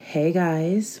Hey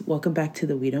guys, welcome back to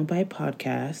the We Don't Bite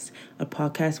podcast, a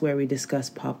podcast where we discuss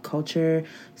pop culture,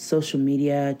 social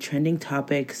media, trending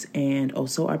topics, and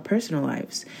also our personal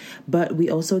lives. But we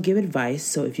also give advice,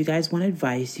 so if you guys want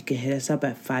advice, you can hit us up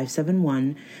at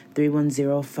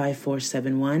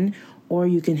 571-310-5471, or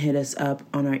you can hit us up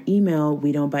on our email,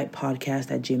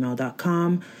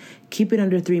 wedon'tbitepodcast@gmail.com. Keep it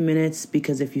under 3 minutes,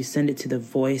 because if you send it to the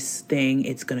voice thing,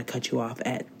 it's going to cut you off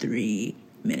at 3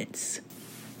 minutes.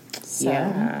 So,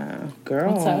 yeah,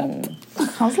 girl. What's up?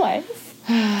 How's life?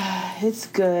 It's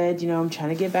good. I'm trying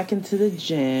to get back into the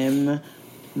gym.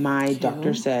 My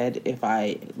doctor said if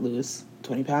I lose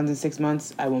 20 pounds in 6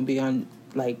 months, I won't be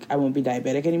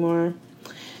diabetic anymore.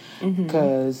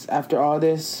 Because after all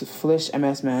this Flish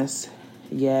MS mess,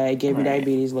 it gave me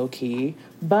diabetes low key.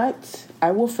 But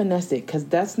I will finesse it because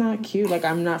that's not cute.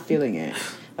 I'm not feeling it.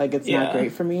 It's not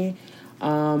great for me.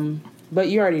 But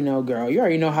you already know, girl. You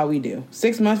already know how we do.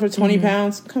 6 months for 20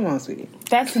 pounds? Come on, sweetie.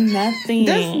 That's nothing.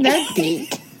 That's nothing.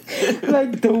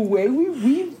 The way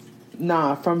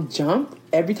from jump,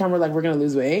 every time we're we're going to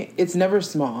lose weight, it's never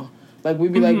small.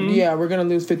 We'd be we're going to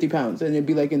lose 50 pounds. And it'd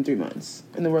be in 3 months.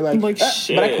 And then we're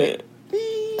shit. But I quit.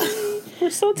 We're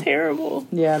so terrible.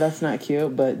 Yeah, that's not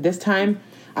cute. But this time,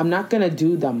 I'm not going to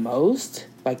do the most,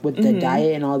 with the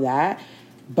diet and all that.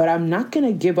 But I'm not going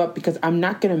to give up because I'm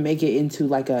not going to make it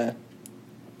into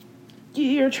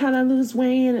you're trying to lose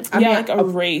weight. A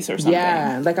race or something.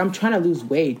 Yeah, I'm trying to lose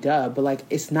weight, duh. But,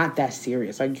 it's not that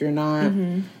serious. You're not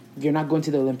going to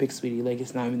the Olympics, sweetie.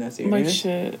 It's not even that serious.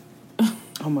 Shit.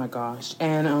 Oh, my gosh.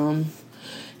 And,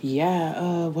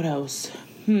 what else?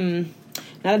 Not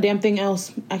a damn thing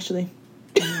else, actually.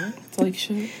 It's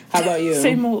shit. How about you?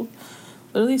 Same old.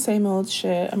 Literally same old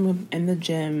shit. I'm in the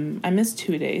gym. I missed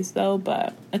 2 days, though,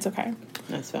 but it's okay.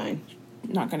 That's fine.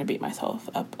 Not going to beat myself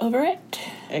up over it.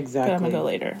 Exactly. But I'm going to go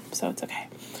later, so it's okay.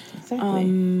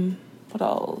 Exactly. What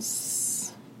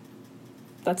else?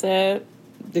 That's it.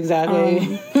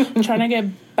 Exactly. Trying to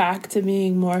get back to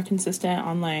being more consistent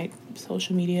on,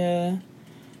 social media.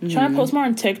 Trying to post more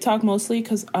on TikTok, mostly,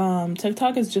 because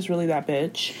TikTok is just really that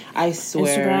bitch. I swear.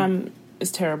 Instagram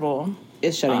is terrible.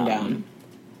 It's shutting down.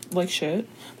 Shit.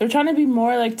 They're trying to be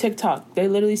more like TikTok. They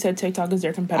literally said TikTok is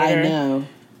their competitor. I know.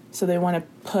 So they want to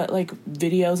put,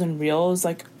 videos and reels,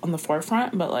 on the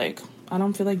forefront. But, I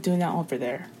don't feel like doing that over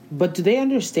there. But do they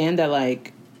understand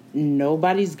that,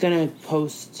 nobody's going to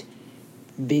post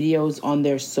videos on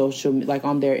their social,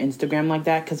 on their Instagram like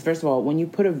that? Because, first of all, when you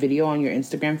put a video on your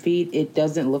Instagram feed, it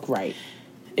doesn't look right.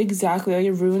 Exactly.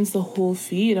 It ruins the whole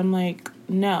feed. I'm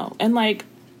no. And,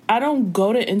 I don't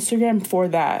go to Instagram for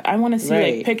that. I want to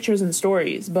see, pictures and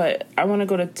stories. But I want to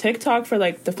go to TikTok for,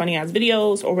 the funny-ass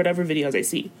videos or whatever videos I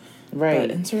see. Right.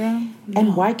 But Instagram? No.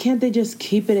 And why can't they just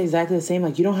keep it exactly the same?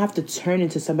 You don't have to turn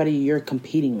into somebody you're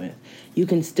competing with. You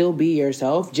can still be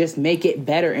yourself. Just make it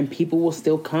better and people will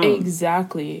still come.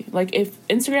 Exactly. If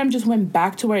Instagram just went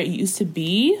back to where it used to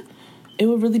be, it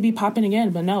would really be popping again.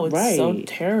 But no, it's so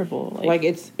terrible.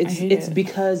 It's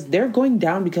because they're going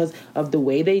down because of the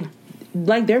way they...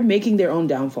 they're making their own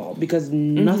downfall because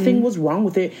nothing was wrong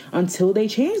with it until they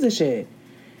changed the shit.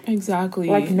 Exactly.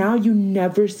 Now you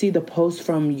never see the post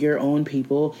from your own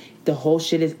people. The whole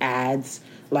shit is ads.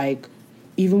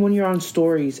 Even when you're on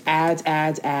stories, ads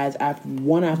after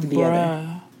one after the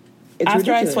other. It's after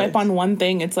ridiculous. I swipe on one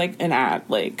thing, it's an ad.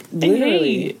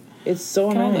 Literally. It's so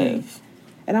annoying.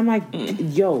 And I'm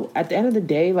yo, at the end of the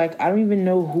day, I don't even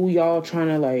know who y'all trying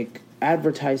to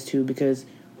advertise to because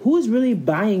who is really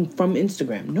buying from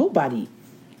Instagram? Nobody.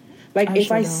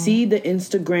 If I see the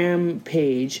Instagram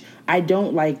page, I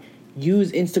don't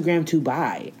use Instagram to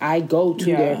buy. I go to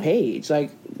their page. I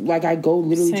go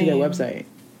literally to their website.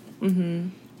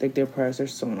 Their products are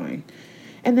so annoying.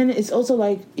 And then it's also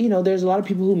there's a lot of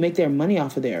people who make their money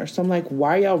off of there. So I'm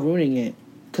why are y'all ruining it?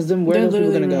 Because then where are those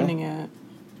people gonna go? It.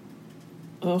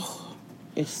 Ugh.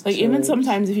 It's even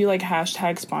sometimes if you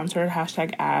hashtag sponsored,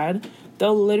 hashtag ad,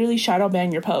 they'll literally shadow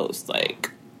ban your post.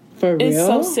 For real? It's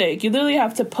so sick. You literally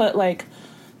have to put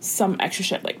some extra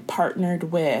shit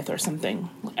partnered with or something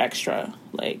extra.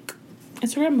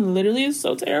 Instagram literally is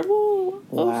so terrible.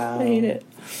 Wow. Ugh, I hate it.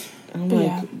 I'm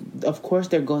of course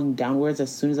they're going downwards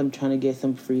as soon as I'm trying to get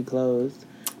some free clothes.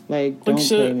 Don't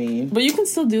play me. But you can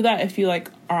still do that if you are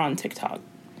on TikTok.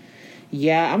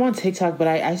 Yeah, I'm on TikTok, but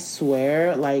I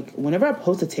swear, whenever I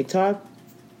post a TikTok,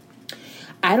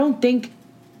 I don't think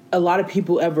a lot of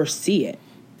people ever see it.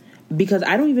 Because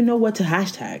I don't even know what to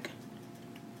hashtag.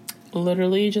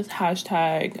 Literally just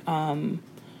hashtag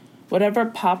whatever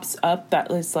pops up that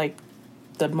is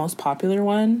the most popular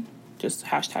one. Just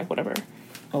hashtag whatever.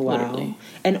 Oh, wow. Literally.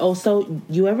 And also,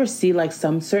 you ever see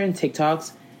some certain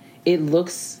TikToks, it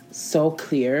looks so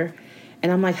clear.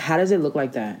 And I'm like, how does it look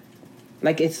like that?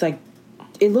 Like, it's like,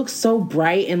 it looks so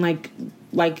bright and like,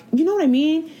 you know what I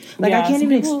mean? Like, I can't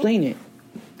even explain it.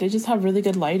 They just have really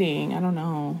good lighting. I don't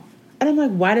know. And I'm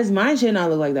like, why does my shit not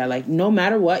look like that? Like, no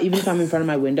matter what, even if I'm in front of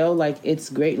my window, like,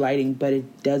 it's great lighting, but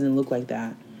it doesn't look like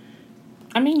that.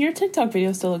 I mean, your TikTok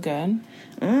videos still look good.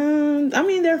 I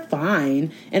mean, they're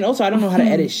fine. And also, I don't know how to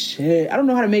edit shit. I don't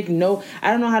know how to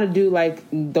I don't know how to do, like,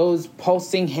 those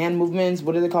pulsing hand movements.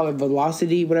 What do they call it?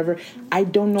 Velocity, whatever. I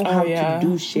don't know how to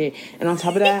do shit. And on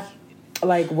top of that,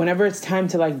 like, whenever it's time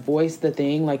to, like, voice the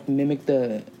thing, like, mimic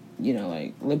the, you know,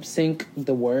 like, lip sync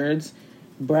the words,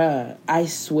 bruh, I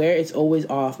swear it's always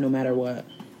off no matter what.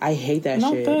 I hate that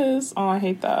shit. Not this. Oh, I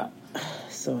hate that.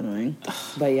 So annoying.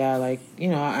 But yeah, like, you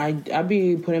know, I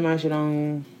be putting my shit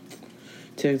on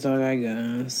TikTok, I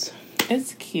guess.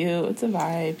 It's cute. It's a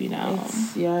vibe, you know.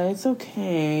 It's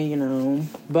okay, you know.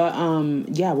 But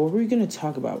yeah, what were we gonna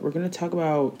talk about? We're gonna talk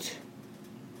about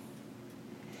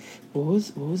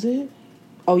what was it?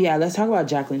 Oh yeah, let's talk about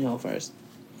Jaclyn Hill first.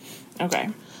 Okay.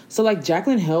 So like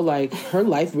Jaclyn Hill, like her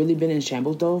life really been in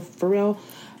shambles though, for real.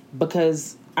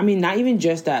 Because I mean, not even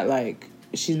just that, like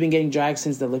she's been getting dragged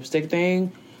since the lipstick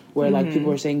thing, where like people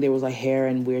were saying there was like hair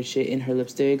and weird shit in her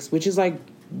lipsticks, which is like,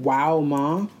 wow,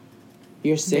 ma,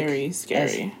 you're sick. Very scary.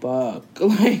 As fuck.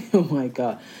 Like, oh my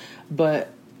god. But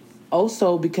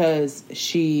also because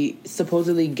she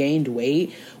supposedly gained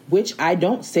weight, which I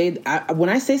don't say. When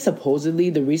I say supposedly,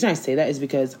 the reason I say that is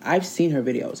because I've seen her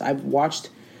videos. I've watched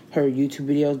her YouTube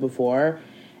videos before,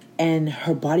 and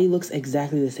her body looks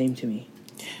exactly the same to me.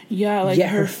 Yeah, like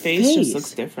her face just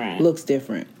looks different. Looks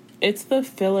different. It's the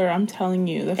filler, I'm telling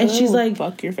you. The filler and she's will like,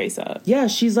 fuck your face up. Yeah,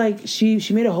 she's like, she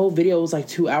made a whole video. It was like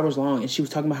 2 hours long, and she was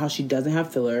talking about how she doesn't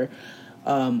have filler,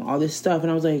 all this stuff.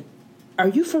 And I was like, are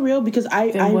you for real? Because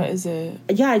what is it?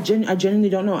 Yeah, I genuinely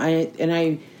don't know.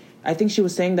 I think she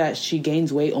was saying that she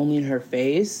gains weight only in her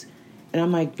face. And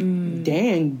I'm like,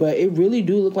 dang, but it really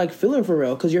do look like filler for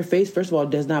real. Because your face, first of all,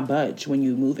 does not budge when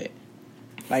you move it.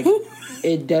 Like,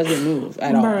 it doesn't move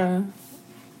at all.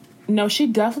 No, she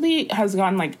definitely has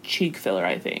gotten, like, cheek filler,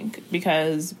 I think.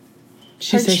 Because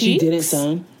she said she didn't,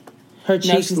 son. Her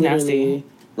cheeks she's literally... Nasty.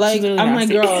 Like, I'm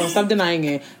nasty. Like, girl, stop denying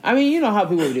it. I mean, you know how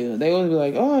people do. They always be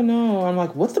like, oh, no. I'm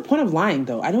like, what's the point of lying,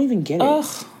 though? I don't even get it.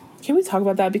 Ugh. Can we talk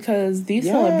about that? Because these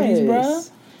celebrities, bruh...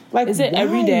 Like, is it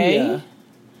every day?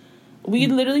 We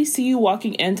literally see you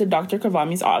walking into Dr.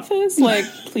 Kavami's office. Like,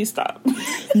 please stop.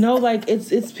 No, like,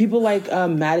 it's people like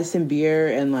Madison Beer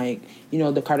and, like, you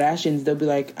know, the Kardashians. They'll be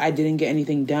like, I didn't get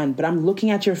anything done. But I'm looking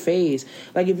at your face.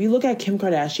 Like, if you look at Kim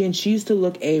Kardashian, she used to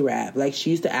look Arab. Like, she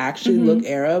used to actually look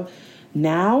Arab.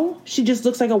 Now, she just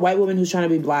looks like a white woman who's trying to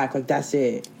be black. Like, that's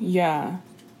it. Yeah.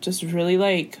 Just really,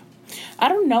 like... I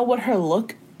don't know what her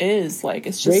look is. Like,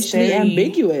 it's just racially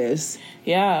ambiguous.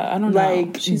 Yeah, I don't know.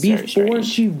 Like, before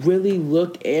she really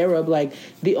looked Arab, like,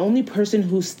 the only person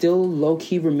who still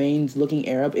low-key remains looking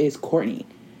Arab is Kourtney.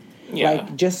 Yeah.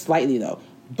 Like, just slightly, though.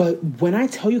 But when I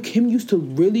tell you, Kim used to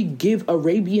really give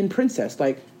Arabian princess,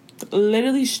 like...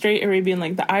 Literally straight Arabian,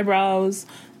 like, the eyebrows,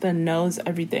 the nose,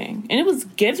 everything. And it was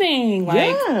giving,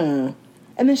 like... Yeah.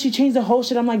 And then she changed the whole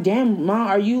shit. I'm like, damn, Ma,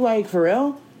 are you, like, for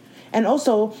real? And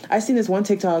also, I seen this one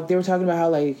TikTok. They were talking about how,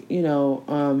 like, you know,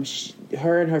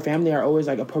 her and her family are always,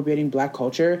 like, appropriating black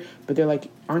culture. But they're like,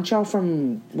 aren't y'all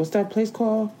from, what's that place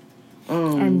called?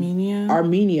 Armenia.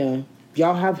 Armenia.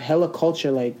 Y'all have hella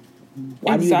culture. Like,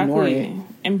 why do you ignore it?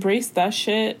 Embrace that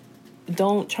shit.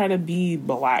 Don't try to be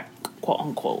black, quote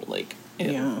unquote. Like,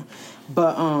 ew. Yeah.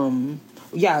 But,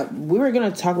 yeah, we were going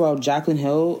to talk about Jaclyn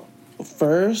Hill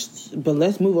first, but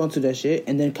let's move on to that shit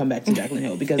and then come back to Jaclyn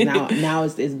Hill, because now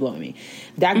it's blowing me.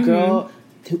 That girl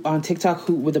on TikTok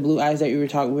with the blue eyes that we were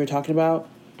talking about,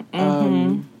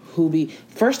 who be,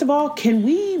 first of all, can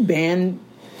we ban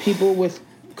people with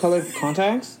colored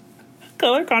contacts?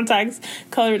 Colored contacts,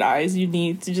 colored eyes, you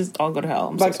need to just all go to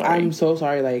hell. I'm so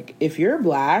sorry. Like, if you're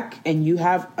black and you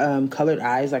have colored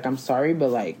eyes, like, I'm sorry,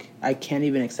 but, like, I can't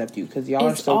even accept you, because y'all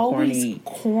are so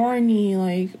corny.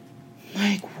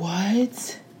 Like,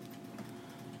 what?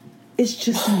 It's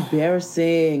just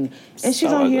embarrassing. And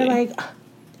she's on here like,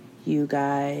 you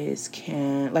guys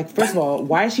can't... Like, first of all,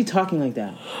 why is she talking like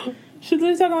that? She's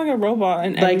literally talking like a robot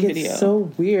in every video. Like, it's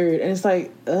so weird. And it's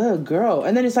like, ugh, girl.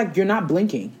 And then it's like, you're not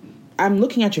blinking. I'm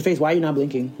looking at your face. Why are you not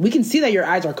blinking? We can see that your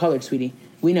eyes are colored, sweetie.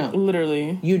 We know.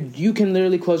 Literally. You can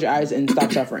literally close your eyes and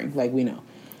stop suffering. Like, we know.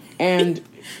 And...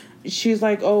 she's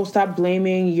like, oh, stop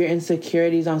blaming your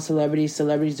insecurities on celebrities.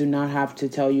 Celebrities do not have to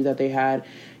tell you that they had,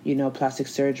 you know, plastic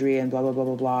surgery and blah, blah, blah,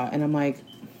 blah, blah. And I'm like,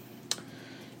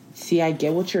 see, I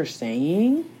get what you're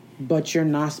saying, but you're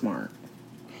not smart.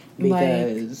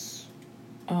 Because...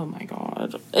 Like, oh my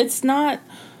God. It's not...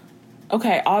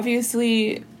 Okay,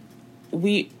 obviously,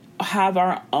 we have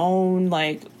our own,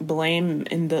 like, blame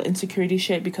in the insecurity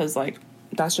shit because, like,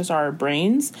 that's just our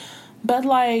brains. But,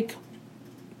 like,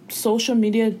 social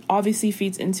media obviously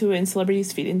feeds into it, and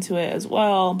celebrities feed into it as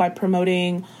well by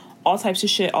promoting all types of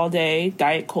shit all day.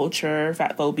 Diet culture,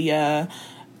 fat phobia,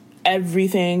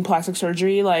 everything, plastic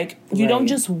surgery. Like, you don't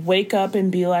just wake up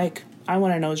and be like, I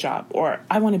want a nose job or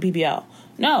I want a BBL.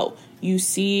 No, you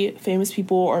see famous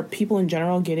people or people in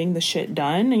general getting the shit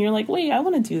done and you're like, wait, I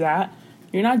want to do that.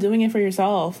 You're not doing it for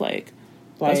yourself. Like,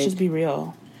 let's just be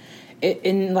real.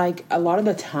 In like a lot of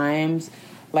the times,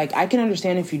 like, I can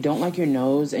understand if you don't like your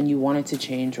nose and you want it to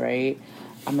change, right?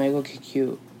 I'm like, okay,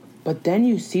 cute. But then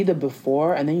you see the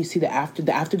before and then you see the after.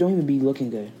 The after don't even be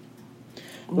looking good.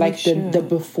 Like, the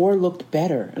before looked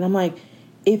better. And I'm like,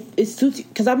 if it suits you...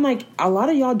 Because I'm like, a lot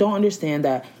of y'all don't understand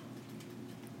that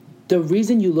the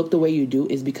reason you look the way you do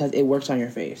is because it works on your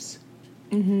face.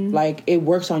 Mm-hmm. Like, it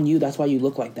works on you. That's why you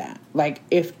look like that. Like,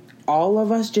 if all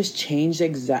of us just changed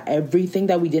everything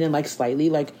that we didn't like slightly,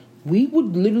 like, we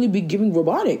would literally be giving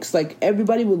robotics. Like,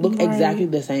 everybody would look exactly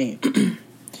the same.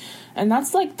 And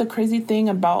that's, like, the crazy thing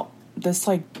about this,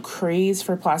 like, craze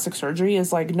for plastic surgery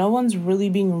is, like, no one's really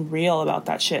being real about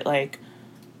that shit. Like,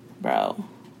 bro,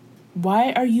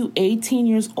 why are you 18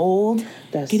 years old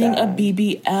getting sad. A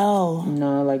BBL?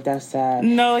 No, like, that's sad.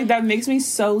 No, like, that makes me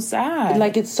so sad.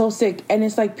 Like, it's so sick. And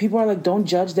it's like, people are like, don't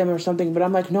judge them or something. But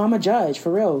I'm like, no, I'm a judge,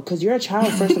 for real. Because you're a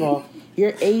child, first of all.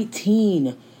 You're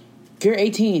 18. You're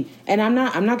 18. And I'm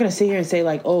not going to sit here and say,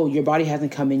 like, oh, your body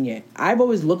hasn't come in yet. I've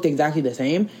always looked exactly the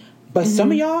same. But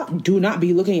some of y'all do not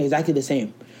be looking exactly the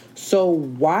same. So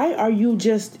why are you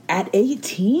just at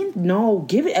 18? No,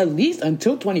 give it at least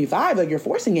until 25. Like, you're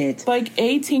forcing it. Like,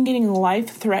 18 getting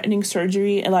life-threatening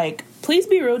surgery. And, like, please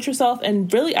be real with yourself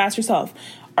and really ask yourself,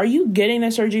 are you getting the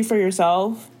surgery for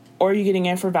yourself or are you getting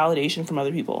it for validation from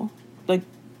other people? Like,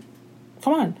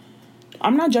 come on.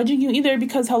 I'm not judging you either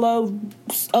because, hello,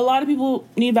 a lot of people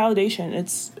need validation.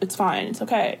 It's fine. It's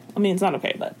okay. I mean, it's not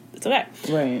okay, but it's okay.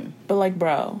 Right. But, like,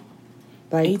 bro...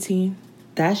 Like, 18.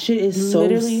 That shit is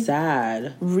so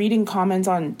sad. Reading comments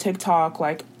on TikTok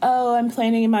like, oh, I'm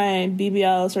planning my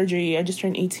BBL surgery. I just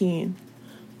turned 18.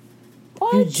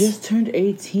 What? You just turned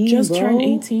 18, Just turned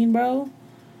 18, bro?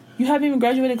 You haven't even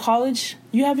graduated college?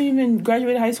 You haven't even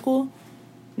graduated high school?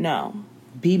 No.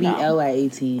 BBL at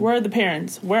 18. Where are the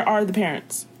parents? Where are the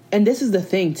parents? And this is the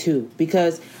thing, too,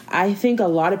 because I think a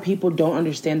lot of people don't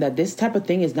understand that this type of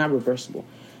thing is not reversible.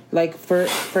 Like, for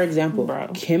example,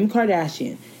 Kim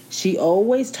Kardashian, she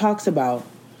always talks about,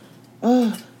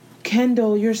 oh,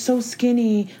 Kendall, you're so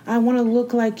skinny. I want to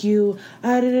look like you.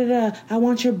 I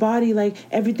want your body. Like,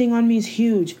 everything on me is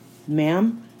huge.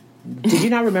 Ma'am, did you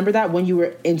not remember that when you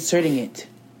were inserting it?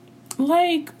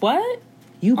 Like, what?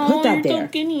 You put that there. So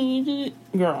skinny.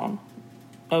 Girl.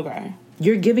 Okay.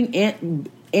 You're giving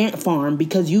Ant Farm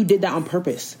because you did that on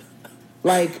purpose.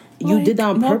 Like, you did that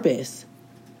on purpose.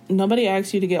 Nobody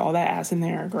asked you to get all that ass in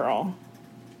there, girl.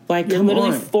 Like, you're come literally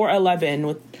on. 4'11"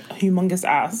 with a humongous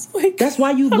ass. Like, that's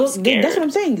why you look big. That's what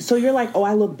I'm saying. So you're like, oh,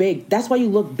 I look big. That's why you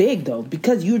look big, though.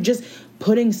 Because you're just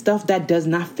putting stuff that does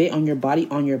not fit on your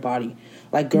body.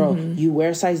 Like, girl, you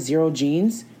wear size 0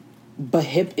 jeans, but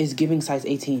hip is giving size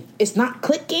 18. It's not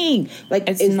clicking. Like,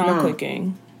 it's not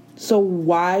clicking. So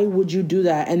why would you do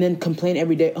that and then complain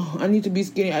every day? Oh, I need to be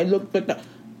skinny. I look like that.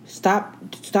 Stop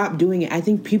doing it. I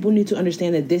think people need to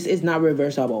understand that this is not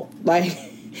reversible. Like,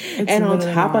 and on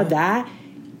top of that,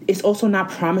 it's also not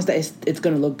promised that it's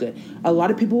going to look good. A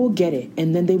lot of people will get it,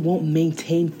 and then they won't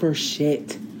maintain for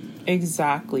shit.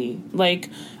 Exactly. Like,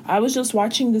 I was just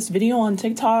watching this video on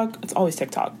TikTok. It's always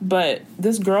TikTok. But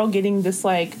this girl getting this,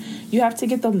 like, you have to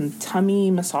get them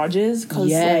tummy massages. Because,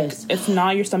 like, if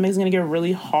not, your stomach's going to get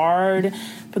really hard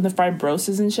from the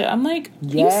fibrosis and shit. I'm like,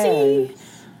 you see...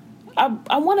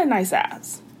 I want a nice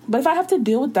ass. But if I have to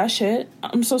deal with that shit,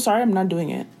 I'm so sorry, I'm not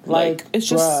doing it. Like, it's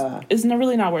just, it's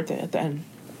really not worth it at the end.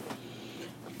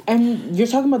 And you're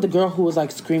talking about the girl who was,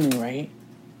 like, screaming, right?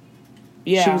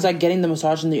 Yeah. She was, like, getting the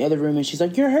massage in the other room, and she's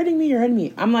like, you're hurting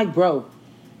me. I'm like, bro,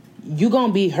 you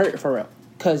gonna be hurt for real.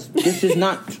 Because this is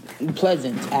not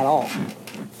pleasant at all.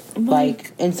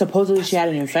 Like, and supposedly she had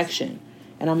an infection.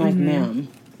 And I'm like, ma'am...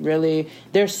 Really,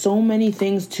 there's so many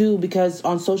things too, because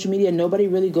on social media nobody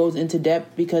really goes into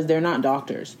depth because they're not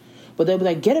doctors. But they'll be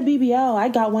like, get a BBL, I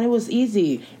got one, it was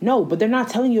easy. No, but they're not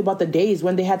telling you about the days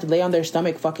when they had to lay on their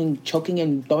stomach fucking choking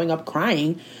and throwing up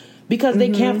crying because they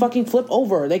can't fucking flip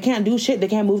over. They can't do shit. They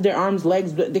can't move their arms,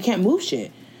 legs. They can't move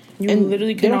shit. You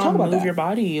literally cannot move your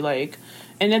body. Like,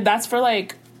 and then that's for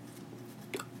like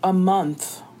a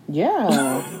month.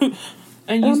 Yeah.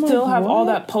 And you still have all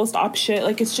that post-op shit.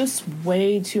 Like, it's just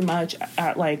way too much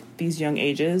at, like, these young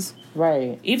ages.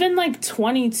 Right. Even, like,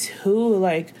 22,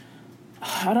 like,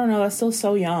 I don't know, that's still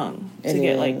so young to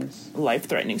get, like,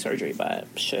 life-threatening surgery, but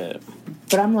shit.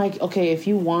 But I'm like, okay, if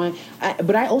you want...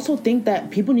 but I also think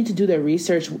that people need to do their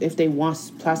research if they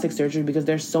want plastic surgery, because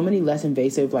there's so many less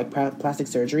invasive, like, plastic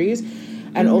surgeries.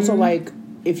 And also, like,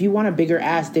 if you want a bigger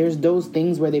ass, there's those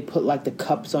things where they put, like, the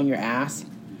cups on your ass,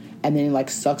 and then it, like,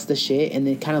 sucks the shit, and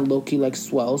then kind of low-key, like,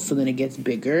 swells, so then it gets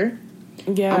bigger.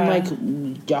 Yeah. I'm like,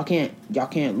 y'all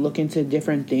can't look into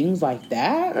different things like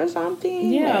that or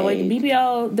something? Yeah, like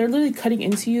BBL, they're literally cutting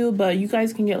into you, but you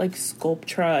guys can get, like,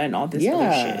 Sculptra and all this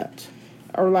other shit.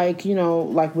 Or, like, you know,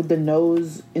 like, with the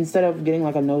nose, instead of getting,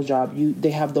 like, a nose job,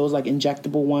 they have those, like,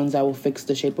 injectable ones that will fix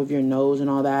the shape of your nose and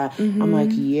all that. I'm like,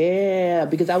 yeah,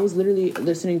 because I was literally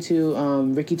listening to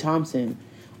Ricky Thompson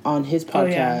on his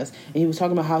podcast, and he was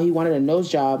talking about how he wanted a nose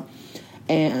job,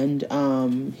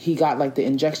 and he got, like, the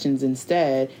injections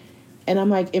instead. And I'm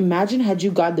like, imagine had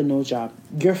you got the nose job,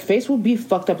 your face would be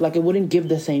fucked up. Like, it wouldn't give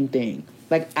the same thing,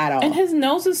 like, at all. And his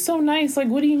nose is so nice. Like,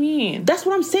 what do you mean? That's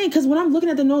what I'm saying, because when I'm looking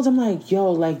at the nose, I'm like,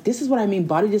 yo, like, this is what I mean.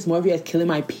 Body dysmorphia is killing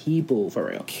my people, for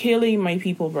real. Killing my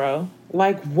people, bro.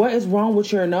 Like, what is wrong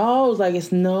with your nose? Like,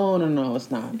 it's no,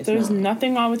 it's not. There's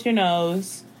nothing wrong with your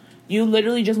nose. You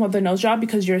literally just want the nose job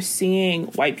because you're seeing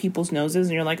white people's noses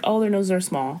and you're like, oh, their noses are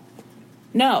small.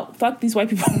 No, fuck these white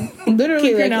people.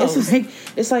 Literally, like,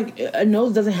 it's like a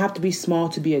nose doesn't have to be small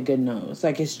to be a good nose.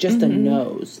 Like, it's just a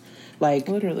nose. Like,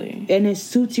 literally. And it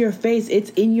suits your face. It's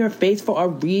in your face for a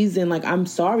reason. Like, I'm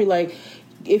sorry. Like,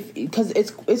 because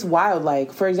it's wild.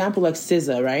 Like, for example, like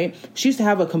SZA, right? She used to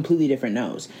have a completely different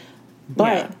nose.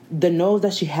 But the nose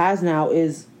that she has now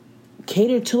is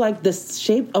catered to, like, the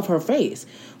shape of her face.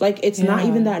 Like, it's not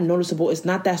even that noticeable. It's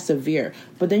not that severe.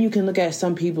 But then you can look at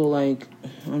some people, like,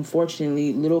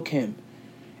 unfortunately, Lil' Kim.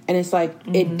 And it's like,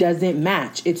 it doesn't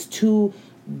match. It's too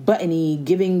buttony,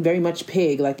 giving very much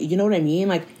pig. Like, you know what I mean?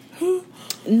 Like,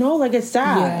 no, like, it's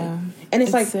sad. Yeah, and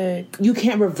it's like, sick. You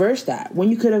can't reverse that. When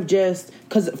you could have just...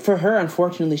 Because for her,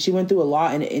 unfortunately, she went through a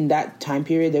lot. And in that time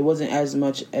period, there wasn't as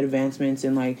much advancements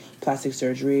in, like, plastic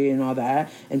surgery and all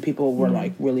that. And people were,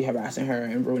 like, really harassing her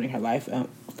and ruining her life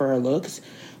for her looks.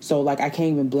 So, like, I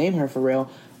can't even blame her for real.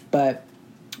 But,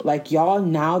 like, y'all,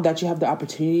 now that you have the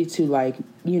opportunity to, like,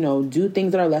 you know, do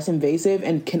things that are less invasive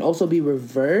and can also be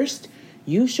reversed,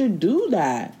 you should do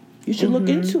that. You should look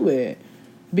into it.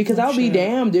 Because I'll be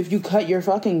damned if you cut your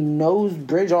fucking nose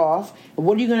bridge off.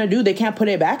 What are you going to do? They can't put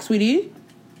it back, sweetie.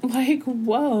 Like,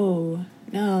 whoa.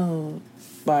 No.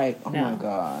 Like, oh my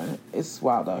God. It's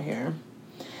wild out here.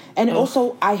 And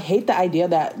also, I hate the idea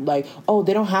that, like, oh,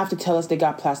 they don't have to tell us they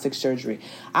got plastic surgery.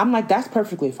 I'm like, that's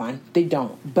perfectly fine. They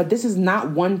don't. But this is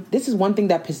one thing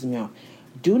that pisses me off.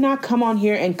 Do not come on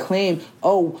here and claim,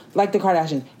 oh, like the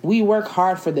Kardashians, we work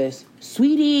hard for this.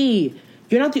 Sweetie,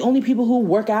 you're not the only people who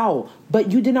work out.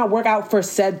 But you did not work out for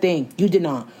said thing. You did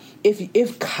not.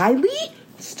 If Kylie,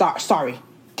 sorry,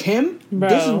 Kim,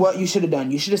 this is what you should have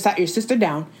done. You should have sat your sister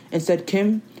down and said,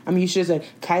 you should have said,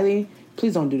 Kylie,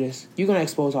 please don't do this. You're going to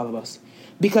expose all of us.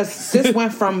 Because sis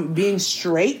went from being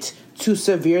straight to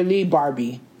severely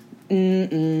Barbie.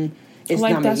 It's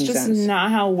like, not that's making just sense.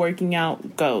 not how working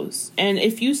out goes. And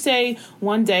if you say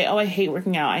one day, oh, I hate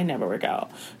working out, I never work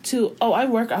out, to, oh, I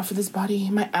work out for this body,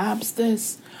 my abs,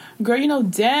 this. Girl, you know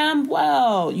damn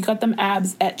well you got them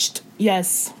abs etched.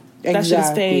 Yes. Exactly. That shit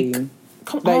is fake.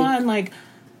 Come on, like,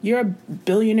 you're a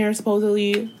billionaire,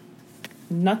 supposedly.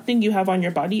 Nothing you have on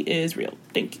your body is real.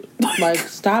 Thank you. Like,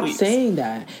 stop saying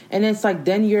that. And it's like,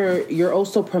 then you're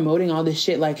also promoting all this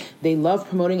shit. Like, they love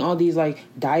promoting all these, like,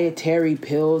 dietary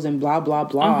pills and blah, blah,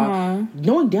 blah.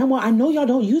 Knowing damn well, I know y'all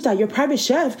don't use that. Your private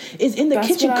chef is in the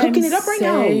kitchen cooking it up right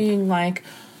now. Like,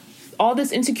 all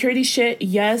this insecurity shit,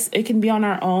 yes, it can be on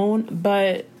our own,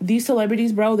 but these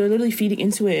celebrities, bro, they're literally feeding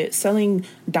into it, selling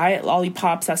diet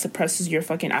lollipops that suppresses your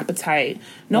fucking appetite,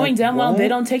 knowing damn well they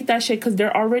don't take that shit because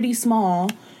they're already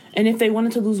small, and if they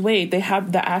wanted to lose weight, they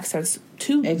have the access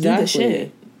to do the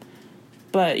shit.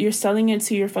 But you're selling it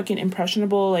to your fucking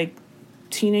impressionable, like,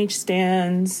 teenage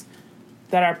stans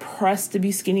that are pressed to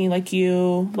be skinny like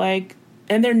you, like,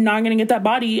 and they're not gonna get that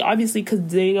body, obviously, because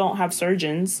they don't have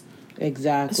surgeons.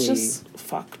 Exactly. It's just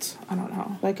fucked. I don't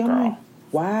know. Like, I'm like,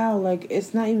 wow. Like,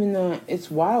 it's not even it's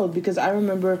wild because I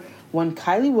remember when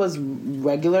Kylie was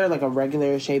regular, like a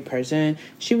regular shaped person,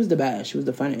 she was the best. She was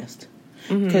the funniest.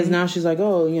 Because now she's like,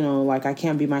 oh, you know, like, I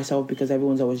can't be myself because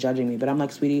everyone's always judging me. But I'm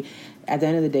like, sweetie, at the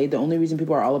end of the day, the only reason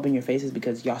people are all up in your face is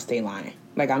because y'all stay lying.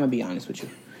 Like, I'm going to be honest with you.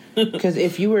 Because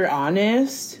if you were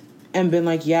honest and been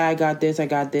like, yeah, I got this,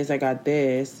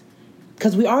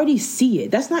 because we already see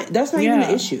it. That's not even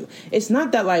the issue. It's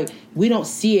not that like we don't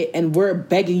see it and we're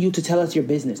begging you to tell us your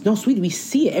business. No, sweetie, we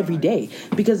see it every day.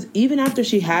 Because even after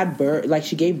she had birth, like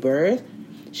she gave birth,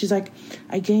 she's like,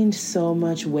 I gained so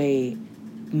much weight.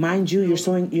 Mind you, you're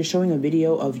showing a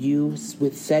video of you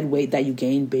with said weight that you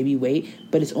gained, baby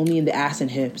weight, but it's only in the ass and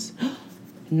hips.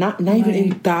 Not even in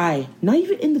the thigh. Not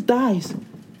even in the thighs.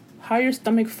 How your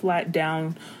stomach flat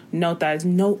down, no thighs,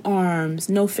 no arms,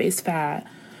 no face fat.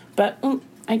 But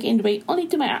I gained weight only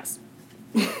to my ass.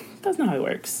 That's not how it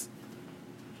works.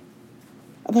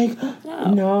 Like,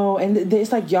 no. And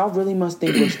it's like, y'all really must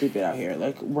think we're stupid out here.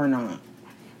 Like, we're not.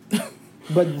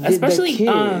 But especially, the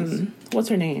kids, what's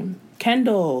her name?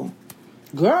 Kendall.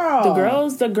 Girl.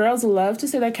 The girls love to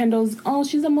say that Kendall's,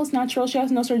 she's the most natural. She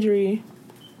has no surgery.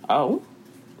 Oh?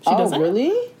 She doesn't?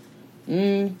 Really?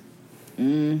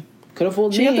 Could have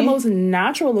fooled me. She got the most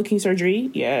natural looking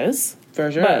surgery, yes. For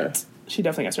sure. But she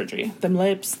definitely got surgery. The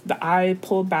lips, the eye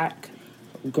pulled back.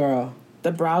 Girl.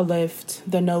 The brow lift,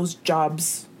 the nose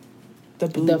jobs, the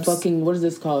boobs. The fucking, what is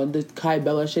this called? The Kai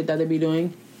Bella shit that they be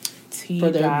doing? For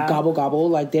their gobble.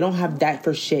 Like, they don't have that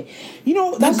for shit. You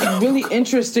know, that's really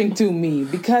interesting to me.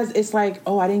 Because it's like,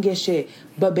 I didn't get shit.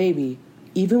 But, baby,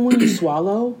 even when you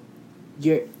swallow,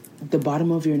 the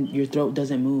bottom of your throat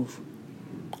doesn't move.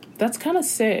 That's kind of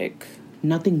sick.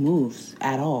 Nothing moves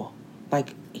at all.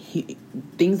 Like,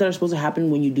 things that are supposed to happen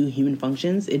when you do human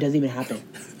functions, it doesn't even happen.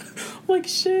 Like,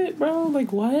 shit, bro.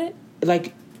 Like, what?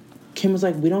 Like, Kim was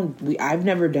like, I've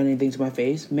never done anything to my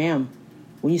face. Ma'am,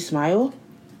 when you smile,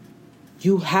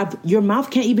 your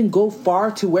mouth can't even go far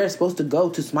to where it's supposed to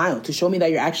go to smile, to show me that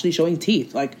you're actually showing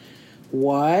teeth. Like,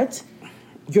 what?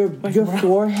 Your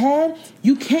forehead?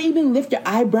 You can't even lift your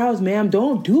eyebrows, ma'am.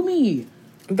 Don't do me.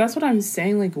 That's what I'm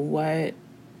saying. Like, what?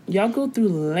 Y'all go through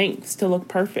lengths to look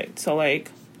perfect. So,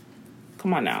 like,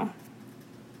 come on now.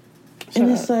 And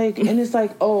it's like,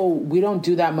 we don't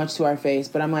do that much to our face.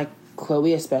 But I'm like,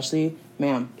 Chloe especially,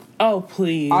 ma'am. Oh,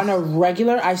 please. On a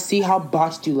regular, I see how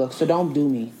botched you look, so don't do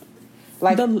me.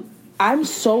 Like, I'm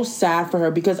so sad for her,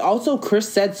 because also Chris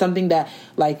said something that,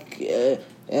 like,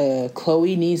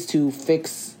 Chloe needs to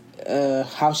fix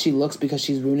how she looks because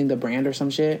she's ruining the brand or some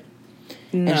shit.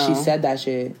 No. And she said that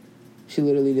shit. She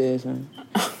literally did, son.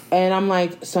 And I'm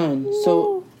like, son,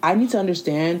 so I need to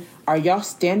understand, are y'all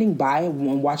standing by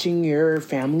when watching your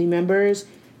family members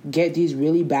get these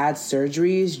really bad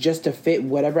surgeries just to fit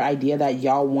whatever idea that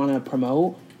y'all want to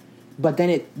promote? But then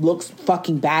it looks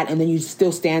fucking bad, and then you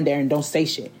still stand there and don't say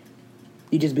shit.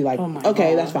 You just be like,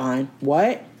 okay, that's fine.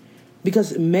 What?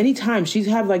 Because many times she's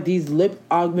had like these lip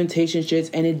augmentation shits,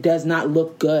 and it does not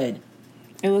look good.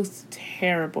 It looks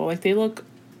terrible. Like, they look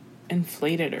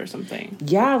inflated or something.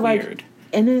 Yeah, like weird.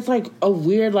 And then it's like a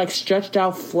weird, like, stretched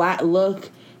out flat look.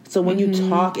 So when you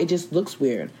talk, it just looks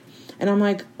weird. And I'm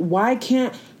like,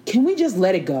 can we just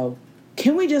let it go?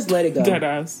 Can we just let it go?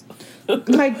 Deadass.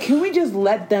 Like, can we just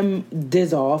let them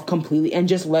dissolve completely and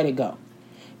just let it go?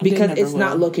 Because it's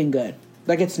not looking good.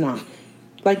 Like, it's not.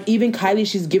 Like, even Kylie,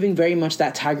 she's giving very much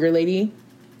that tiger lady.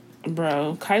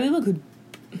 Bro, Kylie looks...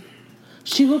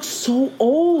 She looks so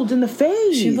old in the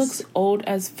face. She looks old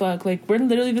as fuck. Like, we're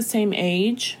literally the same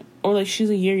age. Or, like, she's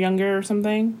a year younger or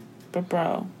something. But,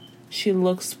 bro, she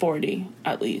looks 40,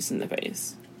 at least, in the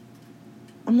face.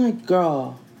 I'm like,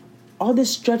 girl... all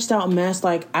this stretched out mess,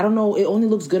 like, I don't know, it only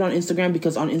looks good on Instagram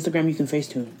because on Instagram you can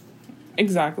Facetune.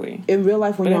 Exactly. In real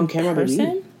life, when you're on camera,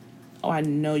 baby. Oh, I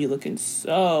know you're looking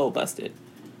so busted.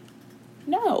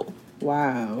 No.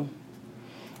 Wow.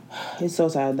 It's so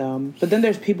sad, though. But then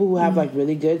there's people who have, like,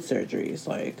 really good surgeries,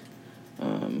 like,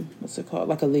 what's it called?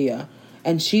 Like Aaliyah.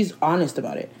 And she's honest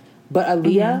about it. But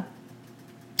Aaliyah,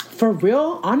 for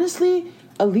real, honestly,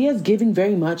 Aaliyah's giving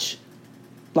very much,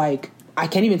 like, I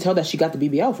can't even tell that she got the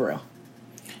BBL for real.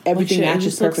 Everything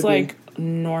matches perfectly. Looks like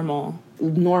normal.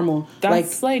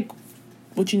 That's like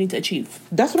what you need to achieve.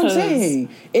 That's what I'm saying.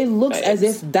 It looks as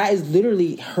if that is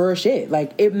literally her shit.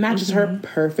 Like, it matches her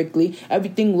perfectly.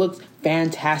 Everything looks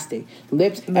fantastic.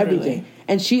 Lips, everything.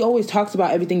 And she always talks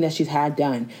about everything that she's had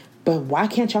done. But why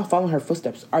can't y'all follow her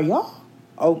footsteps? Are y'all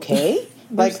okay?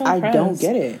 Like, so I don't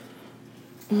get it.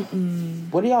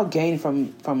 What do y'all gain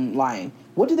from lying?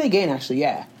 What do they gain, actually?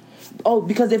 Yeah. Oh,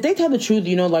 because if they tell the truth,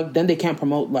 you know, like, then they can't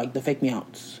promote, like, the fake me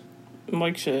outs.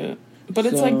 Like, shit. But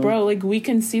it's like, bro, like, we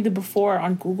can see the before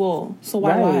on Google. So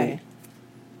why lie?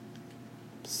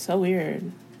 So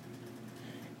weird.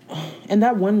 And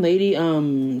that one lady,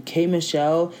 K.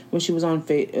 Michelle, when she was on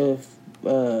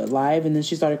live, and then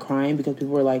she started crying because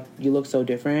people were like, you look so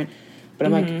different. But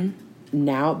I'm like,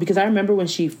 now, because I remember when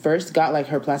she first got, like,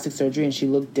 her plastic surgery and she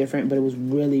looked different, but it was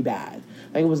really bad.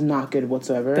 Like, it was not good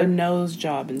whatsoever. The nose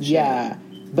job and shit. Yeah.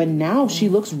 But now she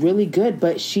looks really good,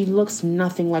 but she looks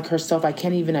nothing like herself. I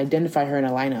can't even identify her in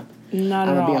a lineup. Not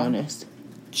at all. I'm gonna be honest.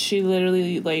 She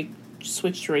literally, like,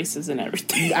 switched races and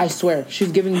everything. I swear.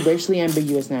 She's giving racially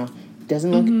ambiguous now.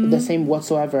 Doesn't look the same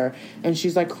whatsoever. And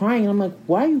she's, like, crying. And I'm like,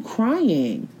 why are you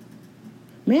crying?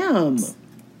 Ma'am.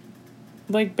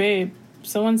 Like, babe,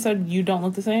 someone said you don't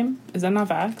look the same? Is that not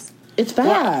facts? It's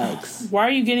facts. Why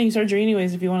are you getting surgery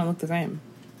anyways if you want to look the same?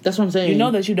 That's what I'm saying. You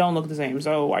know that you don't look the same,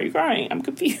 so why are you crying? I'm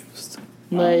confused.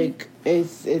 Like,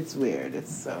 it's weird.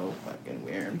 It's so fucking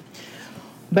weird.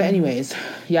 But anyways,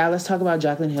 yeah, let's talk about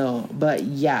Jaclyn Hill. But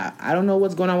yeah, I don't know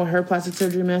what's going on with her plastic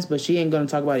surgery mess, but she ain't going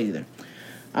to talk about it either.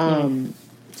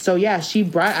 So yeah, she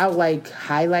brought out like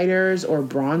highlighters or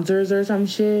bronzers or some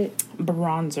shit.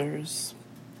 Bronzers.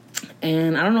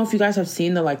 And I don't know if you guys have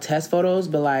seen the like test photos,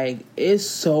 but like it's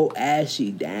so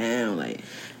ashy down. Like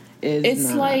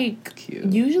it's like cute.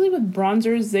 Usually with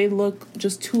bronzers they look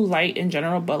just too light in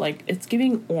general, but like it's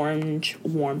giving orange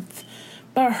warmth.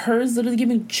 But hers literally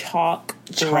giving chalk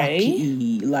gray.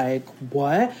 Chalky. Like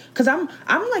what? Because I'm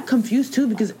like confused too,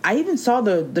 because I even saw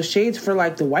the shades for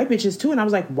like the white bitches too, and I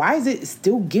was like, why is it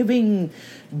still giving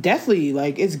deathly?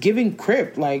 Like it's giving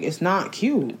crypt. Like it's not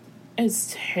cute.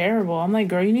 It's terrible. I'm like,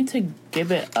 girl, you need to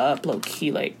give it up, low key.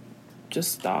 Like,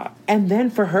 just stop. And then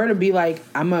for her to be like,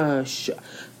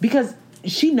 because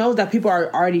she knows that people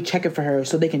are already checking for her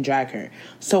so they can drag her.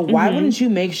 So why wouldn't you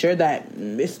make sure that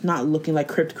it's not looking like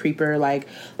Crypt Creeper, like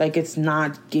it's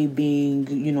not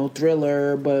giving,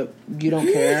 Thriller, but you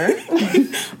don't care?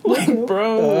 Like,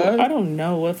 bro, I don't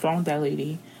know what's wrong with that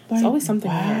lady. There's always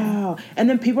something with her. And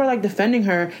then people are like defending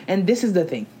her, and this is the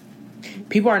thing.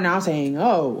 People are now saying,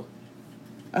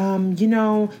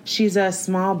 she's a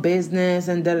small business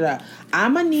and da-da-da.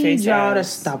 I'm going to need y'all to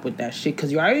stop with that shit, because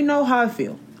you already know how I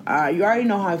feel. I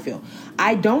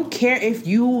don't care if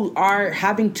you are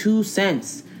having 2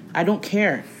 cents. I don't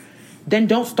care. Then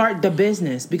don't start the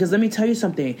business, because let me tell you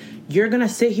something. You're going to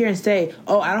sit here and say,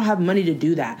 I don't have money to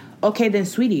do that. Okay, then,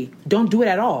 sweetie, don't do it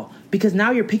at all, because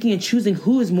now you're picking and choosing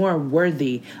who is more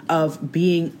worthy of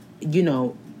being,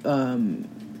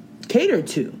 catered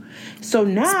to. So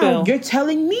now you're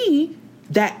telling me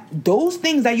that those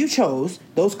things that you chose,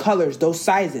 those colors, those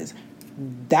sizes,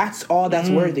 that's all that's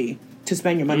worthy to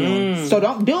spend your money on. So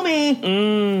don't do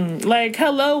me. Like,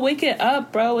 hello, wake it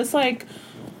up, bro. It's like,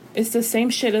 it's the same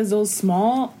shit as those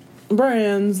small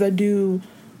brands that do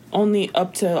only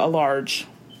up to a large.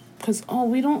 Because,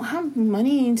 we don't have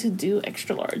money to do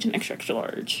extra large and extra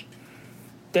large.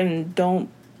 Then don't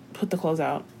put the clothes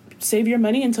out. Save your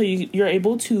money until you're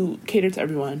able to cater to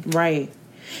everyone. Right.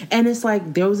 And it's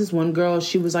like, there was this one girl,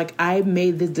 she was like, I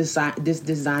made this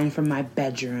design for my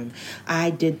bedroom.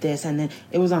 I did this, and then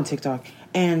it was on TikTok,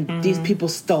 and these people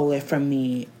stole it from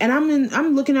me. And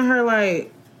I'm looking at her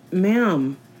like,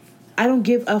 ma'am, I don't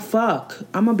give a fuck.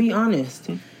 I'm gonna be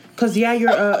honest. Because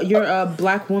you're a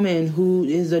black woman who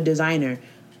is a designer.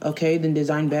 Okay, then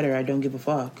design better. I don't give a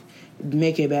fuck.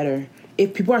 Make it better.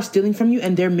 If people are stealing from you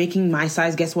and they're making my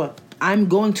size, guess what? I'm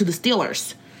going to the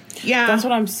stealers. Yeah. That's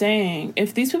what I'm saying.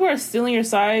 If these people are stealing your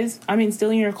size,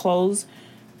 stealing your clothes,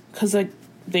 because, like,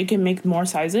 they can make more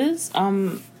sizes,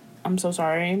 I'm so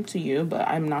sorry to you, but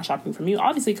I'm not shopping from you,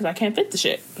 obviously, because I can't fit the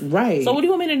shit. Right. So what do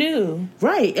you want me to do?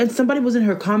 Right. And somebody was in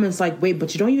her comments like, wait,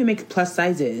 but you don't even make plus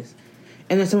sizes.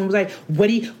 And then someone was like,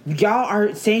 y'all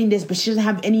are saying this, but she doesn't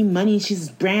have any money. She's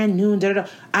brand new. Da, da, da.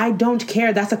 I don't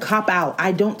care. That's a cop-out.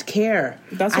 I don't care.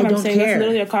 That's what I'm saying. It's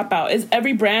literally a cop-out. Is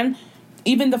every brand,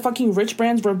 even the fucking rich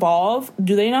brands Revolve,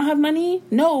 do they not have money?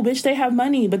 No, bitch, they have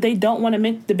money, but they don't want to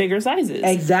make the bigger sizes.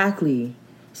 Exactly.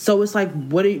 So it's like,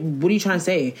 what are you trying to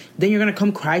say? Then you're going to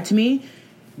come cry to me?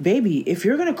 Baby, if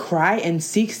you're going to cry and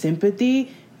seek sympathy,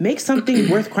 make something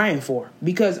worth crying for.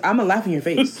 Because I'm going to laugh in your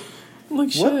face.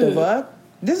 Like, what the fuck?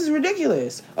 This is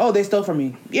ridiculous. Oh, they stole from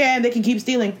me. Yeah, and they can keep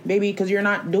stealing, baby, because you're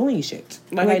not doing shit.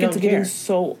 Like I don't it's getting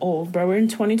so old, bro. We're in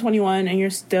 2021, and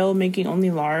you're still making only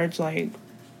large. Like,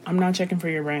 I'm not checking for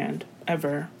your brand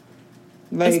ever.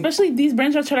 Like, especially these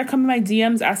brands that try to come in my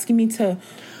DMs asking me to,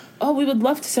 we would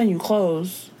love to send you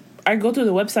clothes. I go through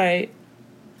the website,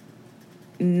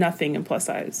 nothing in plus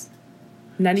size.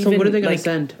 Not even. So what are they gonna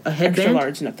send? A headband? Extra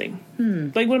large,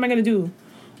 nothing. Like, what am I gonna do?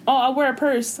 I'll wear a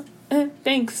purse.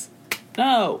 Thanks.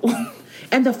 No.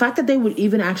 And the fact that they would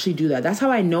even actually do that, that's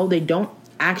how I know they don't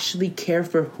actually care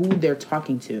for who they're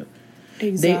talking to.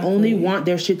 Exactly. They only want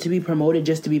their shit to be promoted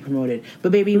just to be promoted.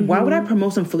 But baby, why would I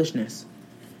promote some foolishness?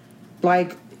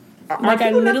 Like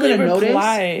I literally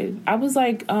replied. I was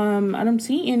like, I don't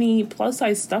see any plus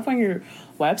size stuff on your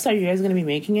website. Are you guys going to be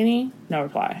making any? No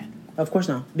reply. Of course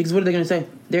not. Because what are they going to say?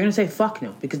 They're going to say fuck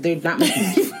no. Because they're not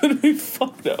making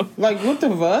fuck no. Like, what the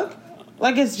fuck?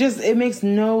 Like, it's just, it makes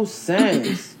no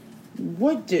sense.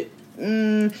 What do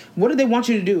they want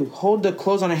you to do? Hold the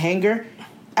clothes on a hanger?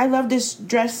 I love this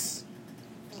dress.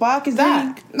 Fuck is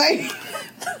that? Like,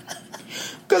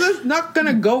 because it's not going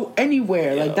to go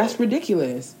anywhere. Like, that's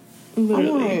ridiculous.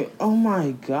 Literally. Like, oh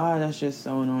my God, that's just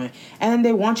so annoying. And then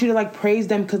they want you to, like, praise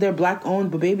them because they're black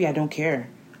owned. But baby, I don't care.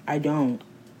 I don't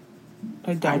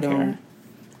care.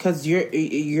 Because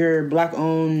you're black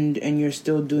owned and you're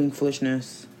still doing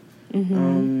foolishness.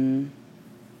 Mm-hmm.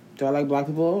 Do I like black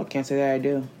people? I can't say that I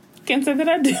do. Can't say that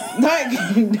I do.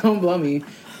 Like, don't blow me.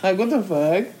 Like, what the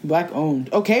fuck? Black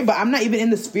owned. Okay, but I'm not even in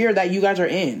the sphere that you guys are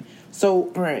in. So,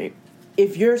 right.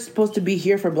 If you're supposed to be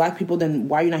here for black people, then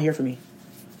why are you not here for me?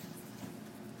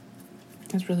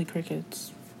 That's really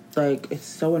crickets. Like, it's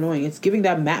so annoying. It's giving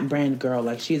that Matt Brand girl.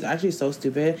 Like, she's actually so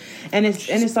stupid. And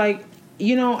it's like,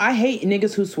 you know, I hate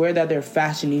niggas who swear that they're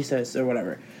fashionistas or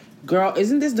whatever. Girl,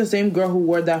 isn't this the same girl who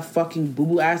wore that fucking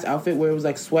boo-boo ass outfit where it was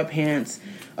like sweatpants,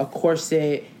 a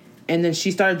corset, and then she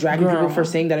started dragging people for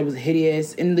saying that it was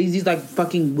hideous, and these like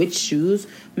fucking witch shoes?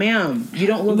 Ma'am, you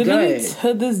don't look Literally good.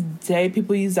 To this day,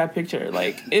 people use that picture.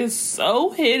 Like, it's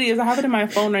so hideous. I have it in my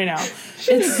phone right now.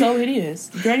 It's so hideous.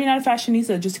 Girl, you're not a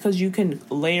fashionista just because you can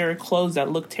layer clothes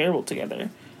that look terrible together.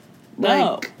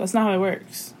 No, like, that's not how it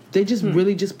works. They just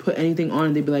really just put anything on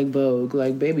and they'd be like, Vogue.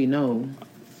 Like, baby, no.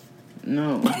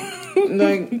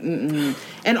 Like,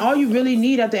 and all you really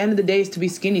need at the end of the day is to be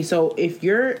skinny. So if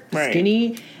you're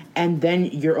skinny and then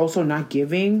you're also not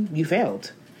giving, you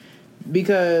failed.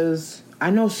 Because I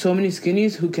know so many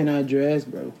skinnies who cannot dress,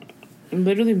 bro.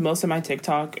 Literally, most of my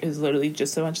TikTok is literally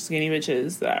just a bunch of skinny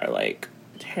bitches that are, like,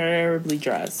 terribly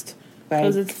dressed.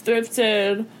 Because it's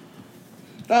thrifted.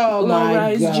 Oh,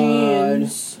 my God.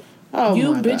 Jeans. Oh,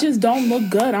 you bitches don't look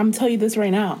good. I'm telling you this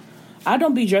right now. I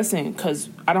don't be dressing because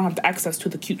I don't have the access to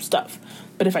the cute stuff.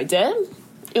 But if I did,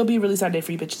 it'll be a really sad day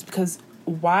for you bitches. Because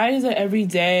why is it every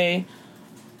day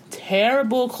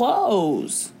terrible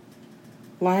clothes?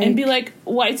 Like, and be like,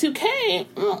 Y2K?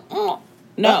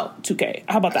 No, 2K.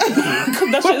 How about that?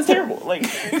 That shit is terrible. Like,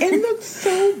 it looks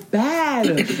so bad.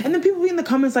 And then people be in the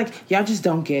comments like, y'all just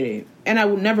don't get it. And I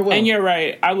would never will. And you're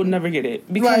right. I would never get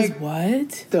it. Because like,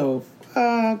 what? The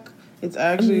fuck? It's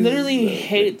actually... I literally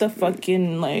hate the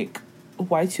fucking, like,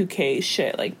 Y2K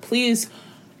shit. Like, please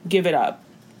give it up.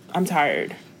 I'm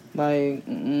tired. Like,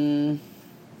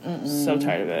 so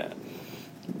tired of it.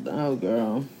 Oh,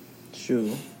 girl.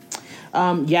 Shoot.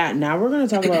 Yeah, now we're going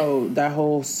to talk about that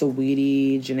whole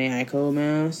Saweetie, Jhené Aiko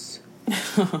mess.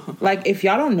 Like, if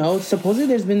y'all don't know, supposedly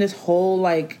there's been this whole,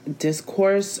 like,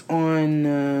 discourse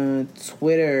on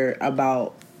Twitter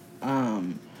about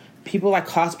people, like,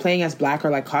 cosplaying as black or,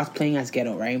 like, cosplaying as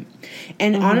ghetto, right?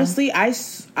 And honestly, I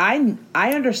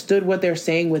understood what they're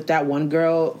saying with that one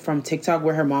girl from TikTok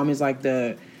where her mom is, like,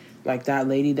 that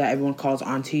lady that everyone calls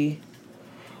auntie.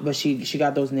 But she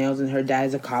got those nails and her dad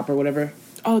is a cop or whatever.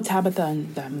 Oh, Tabitha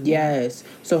and them. Yes.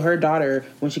 So her daughter,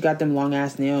 when she got them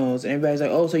long-ass nails, and everybody's like,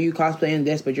 oh, so you cosplaying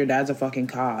this, but your dad's a fucking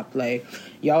cop. Like,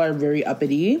 y'all are very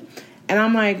uppity. And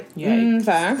I'm like,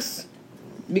 facts.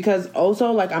 Because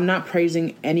also, like, I'm not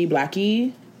praising any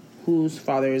blackie whose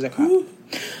father is a cop.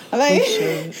 Like,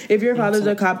 if your father's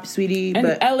a cop, sweetie. And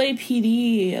but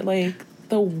LAPD, like,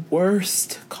 the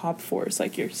worst cop force.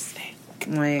 Like, you're sick.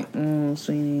 Like,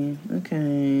 sweetie.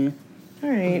 Okay. All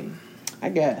right. I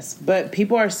guess. But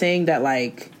people are saying that,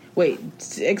 like... Wait,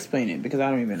 explain it, because I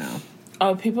don't even know.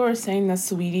 Oh, people are saying that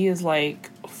Saweetie is,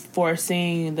 like,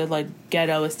 forcing the, like,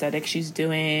 ghetto aesthetic she's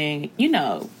doing. You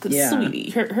know,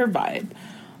 Saweetie, her vibe.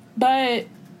 But,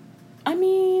 I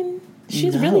mean...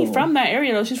 She's really from that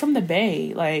area, though. She's from the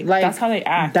Bay. Like that's how they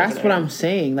act. That's what I'm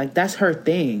saying. Like, that's her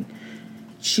thing.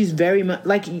 She's very much...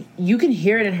 Like, you can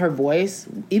hear it in her voice.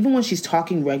 Even when she's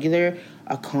talking regular,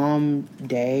 a calm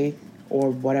day... or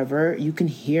whatever, you can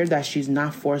hear that she's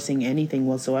not forcing anything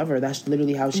whatsoever. That's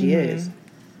literally how she is.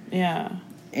 Yeah.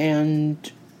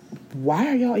 And why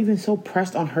are y'all even so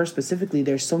pressed on her specifically?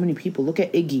 There's so many people. Look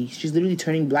at Iggy. She's literally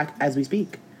turning black as we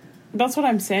speak. That's what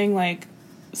I'm saying. Like,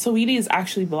 Saweetie is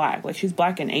actually black. Like, she's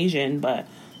black and Asian, but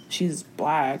she's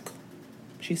black.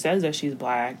 She says that she's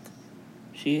black.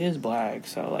 She is black.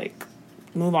 So, like...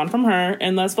 move on from her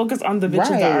and let's focus on the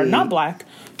bitches that are not black.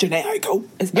 Jhené Aiko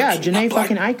is Jhené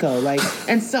fucking Aiko. Like,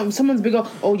 and someone's big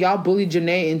oh, y'all bullied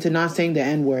Jhené into not saying the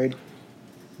N-word.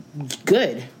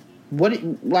 Good. What,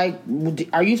 like,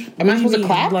 are you... Am I supposed to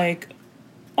clap? Like,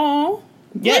 oh,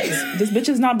 yes, this bitch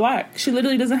is not black. She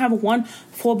literally doesn't have one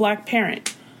full black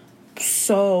parent.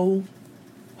 So,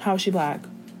 how is she black?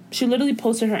 She literally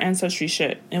posted her ancestry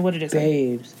shit. And what did it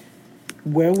say? Babes.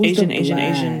 Where was Asian, the Asian,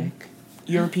 black? Asian,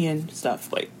 European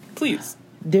stuff. Like, please.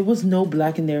 There was no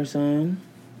black in there, son.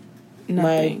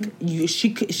 Nothing. Like, she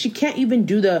can't even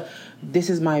do the "this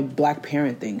is my black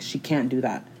parent" thing. She can't do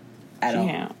that at all.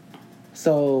 Yeah.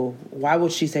 So why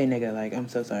would she say nigga? Like, I'm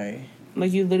so sorry.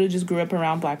 Like, you literally just grew up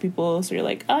around black people, so you're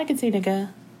like, oh, I can say nigga.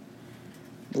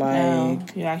 Like, no,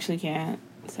 you actually can't.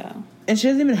 So. And she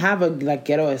doesn't even have a like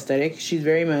ghetto aesthetic. She's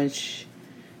very much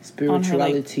spirituality, on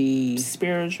her, like,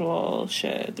 spiritual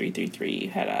shit. 333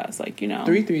 head ass, like, you know.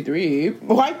 333.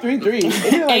 Why 33?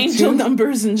 Like angel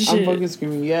numbers and shit. I'm fucking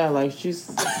screaming. Yeah, like she's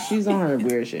on her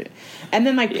weird shit. And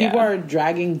then like people are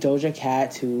dragging Doja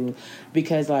Cat too,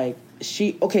 because like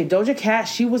Doja Cat,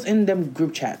 she was in them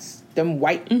group chats, them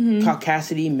white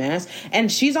caucasity mess,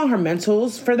 and she's on her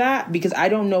mentals for that, because I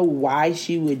don't know why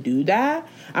she would do that.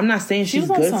 I'm not saying she's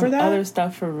good for that. Other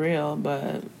stuff for real,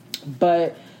 but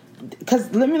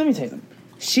because let me tell you something.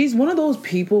 She's one of those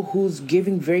people who's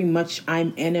giving very much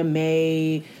I'm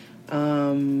anime,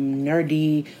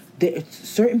 nerdy.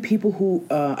 Certain people who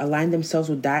align themselves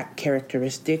with that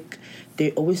characteristic,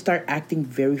 they always start acting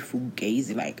very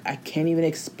fugazi. Like, I can't even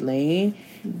explain.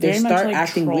 They start like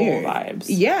acting weird. Vibes.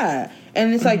 Yeah,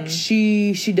 and it's like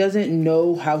she doesn't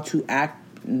know how to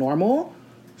act normal.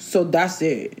 So that's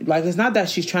it. Like, it's not that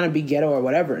she's trying to be ghetto or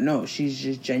whatever. No, she's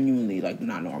just genuinely, like,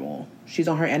 not normal. She's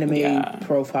on her anime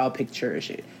profile picture and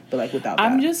shit. But, like, without that.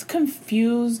 I'm just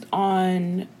confused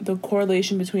on the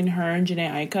correlation between her and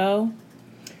Jhené Aiko.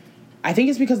 I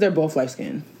think it's because they're both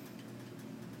light-skinned.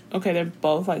 Okay, they're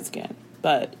both light-skinned.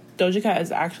 But Doja Cat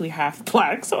is actually half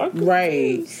black, so I'm confused.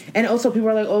 Right. And also people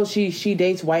are like, oh, she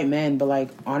dates white men. But, like,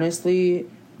 honestly,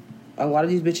 a lot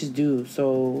of these bitches do.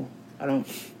 So, I don't...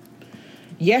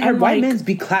 Yeah, her white men's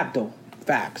be clapped, though.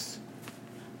 Facts.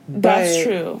 That's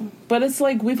true. But it's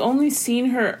like, we've only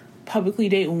seen her publicly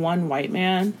date one white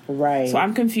man. Right. So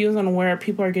I'm confused on where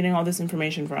people are getting all this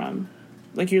information from.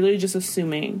 Like, you're literally just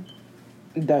assuming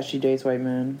that she dates white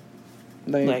men.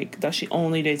 Like that she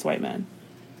only dates white men.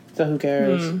 So who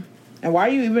cares? And why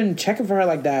are you even checking for her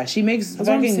like that? She makes That's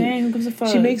fucking... what I'm saying. Who gives a fuck?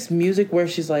 She makes music where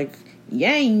she's like...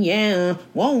 Yeah,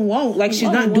 whoa. Like, she's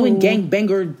not doing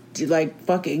gangbanger, like,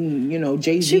 fucking, you know,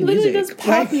 Jay-Z she literally music. does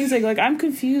pop music. Like, I'm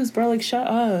confused, bro. Like, shut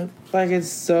up. Like, it's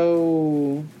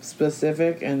so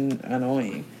specific and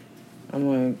annoying.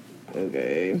 I'm like,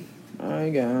 okay, I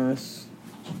guess.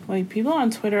 Like, people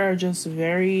on Twitter are just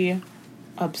very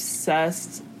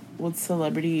obsessed with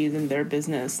celebrities and their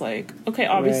business. Like, okay,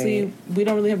 obviously, we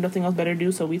don't really have nothing else better to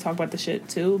do, so we talk about the shit,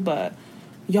 too, but...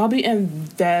 Y'all be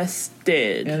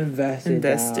invested.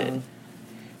 Invested.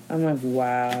 I'm like,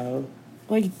 wow.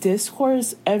 Like,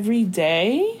 discourse every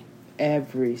day?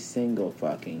 Every single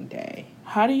fucking day.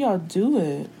 How do y'all do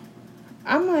it?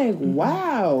 I'm like,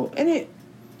 wow. And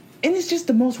it's just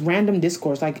the most random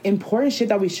discourse. Like, important shit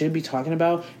that we should be talking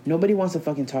about, nobody wants to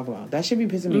fucking talk about. That should be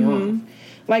pissing me off.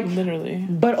 Like, literally.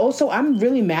 But also, I'm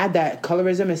really mad that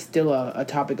colorism is still a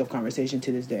topic of conversation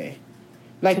to this day.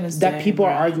 Like, that people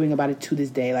are arguing about it to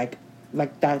this day. Like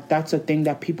that's a thing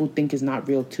that people think is not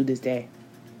real to this day.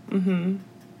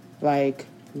 Like,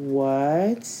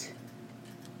 what?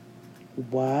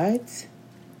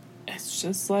 It's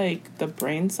just like the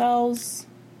brain cells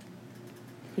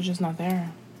are just not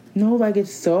there. No, like,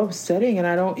 it's so upsetting, and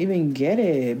I don't even get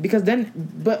it. Because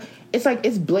but it's like,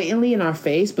 it's blatantly in our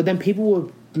face, but then people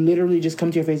will literally just come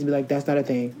to your face and be like, that's not a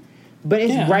thing. But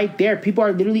it's right there. People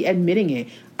are literally admitting it.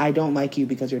 I don't like you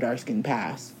because you're dark skin.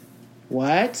 Pass.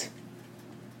 What?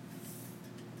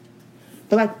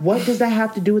 But, like, what does that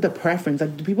have to do with a preference?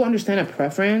 Like, do people understand a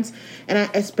preference? And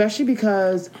especially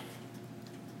because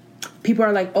people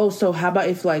are like, oh, so how about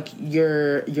if, like,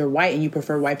 you're white and you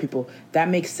prefer white people? That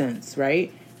makes sense,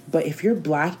 right? But if you're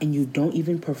black and you don't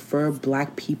even prefer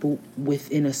black people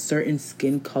within a certain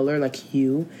skin color, like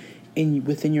hue,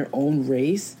 within your own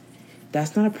race...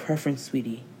 That's not a preference,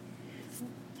 sweetie.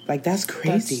 Like, that's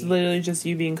crazy. That's literally just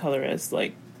you being colorist.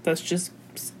 Like, that's just...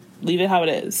 Leave it how it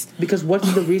is. Because what's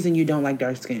the reason you don't like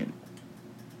dark skin?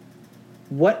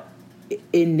 What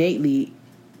innately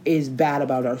is bad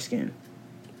about dark skin?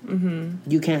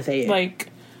 You can't say it. Like,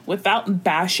 without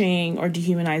bashing or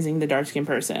dehumanizing the dark skin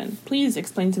person, please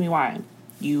explain to me why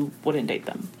you wouldn't date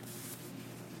them.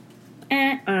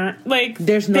 Like,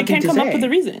 there's nothing they can't come up with a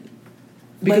reason.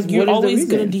 Because like, you're always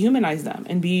going to dehumanize them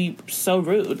and be so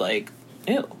rude. Like,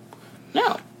 ew.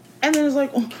 No. And then it's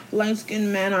like, oh,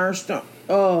 light-skinned men are...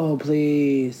 Oh,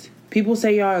 please. People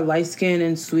say y'all are light-skinned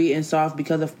and sweet and soft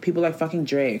because of people like fucking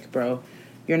Drake, bro.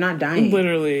 You're not dying.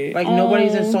 Literally. Like,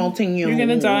 nobody's insulting you. You're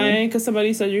gonna die because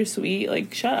somebody said you're sweet.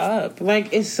 Like, shut up.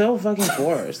 Like, it's so fucking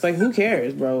forced. Like, who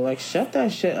cares, bro? Like, shut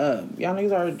that shit up. Y'all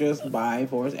niggas are just buying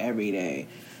force every day.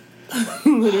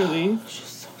 Literally. It's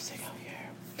just so sick out here.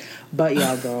 But,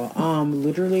 yeah, girl.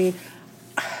 Literally,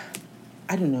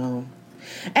 I don't know.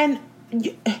 And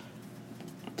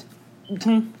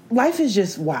life is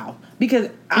just wow. Because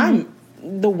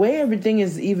the way everything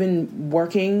is even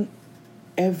working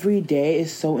every day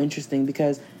is so interesting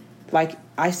because, like,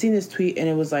 I seen this tweet and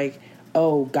it was like,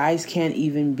 oh, guys can't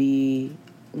even be,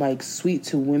 like, sweet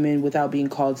to women without being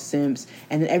called simps,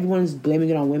 and then everyone's blaming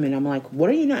it on women. I'm like, what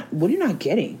are you not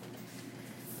getting?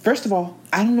 First of all,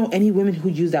 I don't know any women who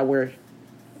use that word.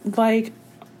 Like,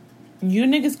 you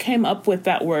niggas came up with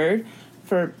that word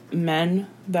for men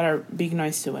that are being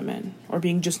nice to women or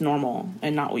being just normal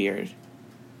and not weird.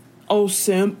 Oh,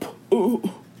 simp. Ooh.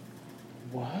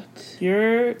 What?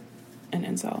 You're an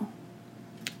incel.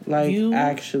 Like, you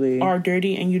actually are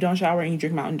dirty and you don't shower and you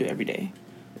drink Mountain Dew every day.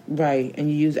 Right, and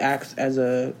you use Axe as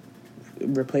a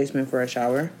replacement for a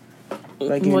shower.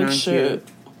 Like, you're not cute.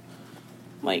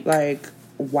 Like,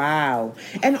 wow.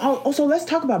 And also, let's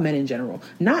talk about men in general.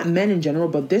 Not men in general,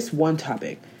 but this one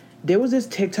topic. There was this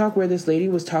TikTok where this lady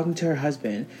was talking to her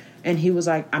husband, and he was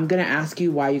like, I'm going to ask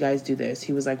you why you guys do this.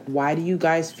 He was like, why do you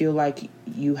guys feel like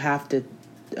you have to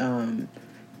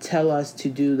tell us to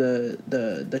do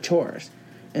the chores?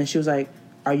 And she was like,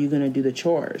 are you going to do the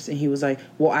chores? And he was like,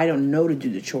 well, I don't know to do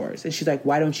the chores. And she's like,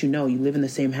 why don't you know? You live in the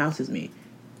same house as me.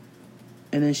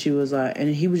 And then she was like,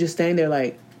 and he was just standing there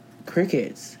like,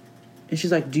 crickets. And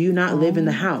she's like, do you not live in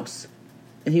the house?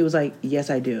 And he was like, yes,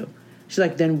 I do. She's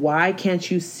like, then why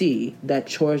can't you see that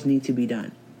chores need to be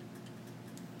done?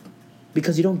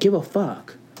 Because you don't give a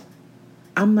fuck.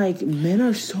 I'm like, men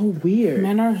are so weird.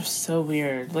 Men are so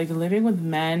weird. Like, living with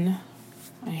men,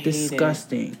 I hate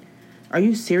disgusting. Are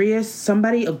you serious?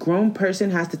 A grown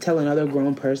person has to tell another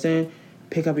grown person,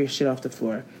 pick up your shit off the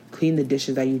floor. Clean the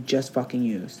dishes that you just fucking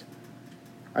used.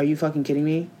 Are you fucking kidding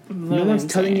me? No one's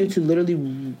telling you to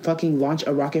literally fucking launch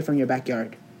a rocket from your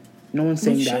backyard. No one's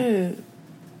saying that.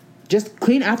 Just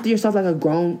clean after yourself like a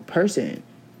grown person.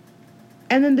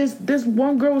 And then this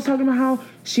one girl was talking about how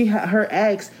her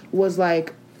ex was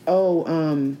like,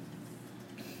 oh,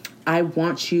 I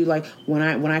want you, like, when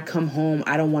I come home,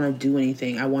 I don't want to do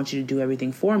anything. I want you to do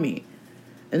everything for me.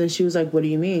 And then she was like, what do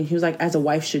you mean? He was like, as a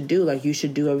wife should do. Like, you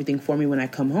should do everything for me when I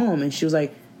come home. And she was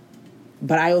like,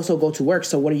 but I also go to work,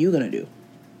 so what are you going to do?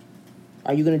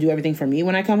 Are you going to do everything for me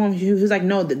when I come home? He was like,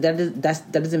 no,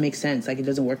 that doesn't make sense. Like, it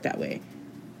doesn't work that way.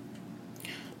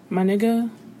 My nigga,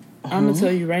 I'm going to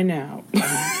tell you right now.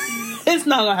 It's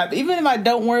not going to happen. Even if I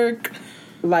don't work,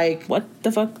 like, what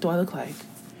the fuck do I look like?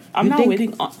 I'm not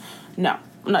waiting on... No,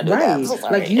 I'm not doing that. I'm so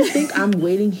sorry. Like, you think I'm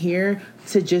waiting here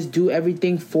to just do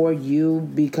everything for you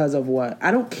because of what?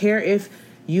 I don't care if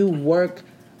you work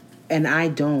and I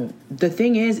don't. The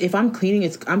thing is, if I'm cleaning,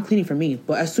 I'm cleaning for me.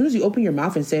 But as soon as you open your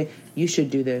mouth and say, you should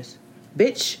do this,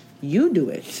 bitch, you do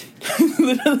it.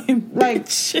 Literally, like,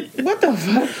 bitch. What the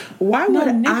fuck? Why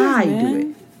would I do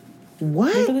it?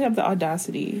 What? They really have the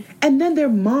audacity. And then their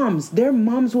moms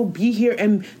will be here,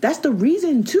 and that's the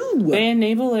reason too. They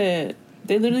enable it.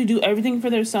 They literally do everything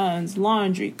for their sons: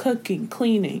 laundry, cooking,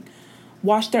 cleaning,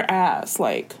 wash their ass.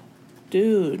 Like,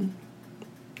 dude,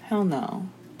 hell no.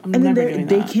 I'm and never then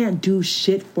they can't do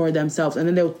shit for themselves, and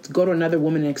then they'll go to another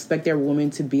woman and expect their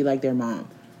woman to be like their mom.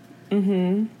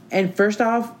 Mm-hmm. And first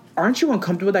off, aren't you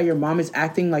uncomfortable that your mom is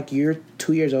acting like you're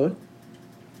 2 years old?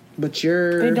 But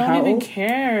you're... They don't even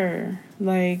care.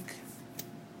 Like...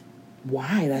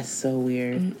 Why? That's so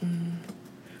weird.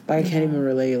 Like, I can't even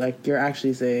relate. Like, you're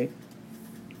actually saying,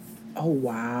 oh,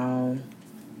 wow.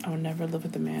 I would never live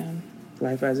with a man.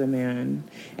 Life as a man.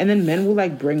 And then men will,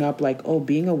 like, bring up, like, oh,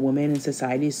 being a woman in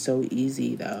society is so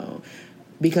easy, though.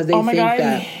 Because they think that...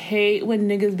 I hate when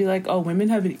niggas be like, oh, women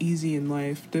have it easy in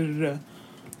life. Da-da-da.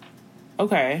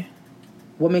 Okay.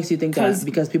 What makes you think that?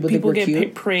 Because people think we're cute?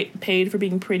 People get paid for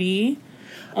being pretty.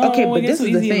 Okay, but this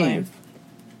is the thing.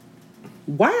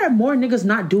 Why are more niggas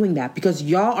not doing that? Because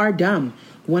y'all are dumb.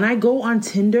 When I go on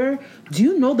Tinder, do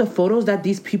you know the photos that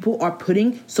these people are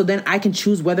putting so then I can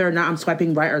choose whether or not I'm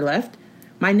swiping right or left?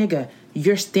 My nigga,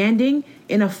 you're standing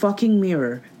in a fucking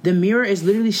mirror. The mirror is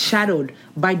literally shadowed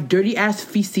by dirty-ass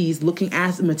feces-looking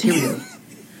ass materials.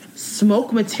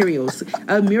 Smoke materials.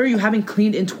 A mirror you haven't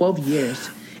cleaned in 12 years.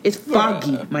 It's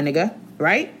foggy, my nigga,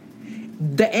 right?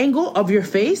 The angle of your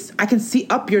face, I can see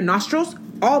up your nostrils,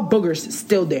 all boogers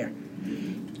still there.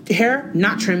 Hair,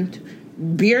 not trimmed.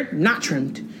 Beard, not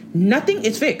trimmed. Nothing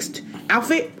is fixed.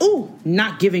 Outfit, ooh,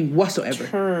 not giving whatsoever.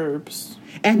 Turbs.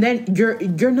 And then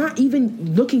you're not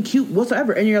even looking cute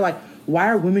whatsoever. And you're like, why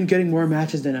are women getting more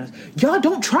matches than us? Y'all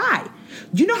don't try.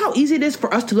 You know how easy it is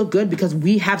for us to look good because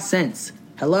we have sense.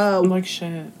 Hello? Like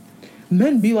shit.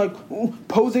 Men be like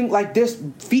posing like this,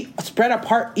 feet spread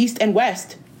apart east and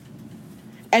west.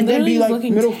 And literally then be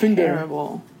like middle terrible.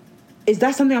 Finger. Is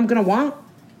that something I'm going to want?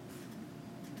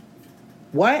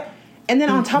 What? And then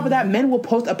on top of that, men will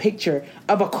post a picture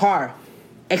of a car.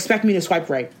 Expect me to swipe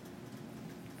right.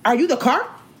 Are you the car?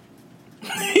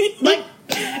 Like,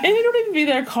 and it don't even be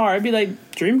their car. It'd be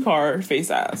like dream car face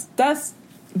ass.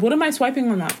 What am I swiping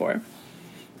on that for?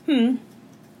 Very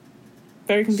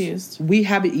confused. We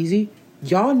have it easy.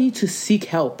 Y'all need to seek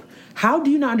help. How do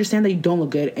you not understand that you don't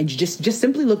look good and you just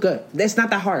simply look good? It's not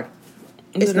that hard.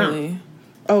 It's Literally. Not.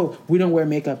 Oh, we don't wear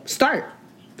makeup. Start.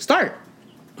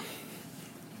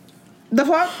 The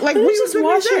fuck? Like, we just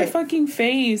wash your fucking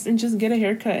face and just get a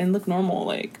haircut and look normal.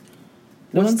 Like,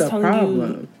 no one's telling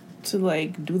you to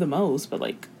like do the most, but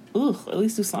like, at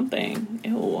least do something.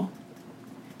 Ew.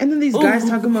 And then these guys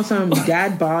talking about some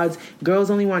dad bods. Girls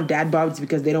only want dad bods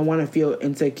because they don't want to feel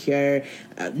insecure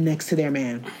next to their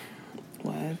man.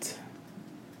 What?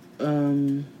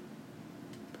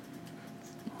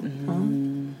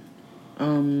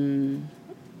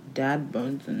 Dad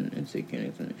buns and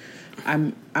insecure.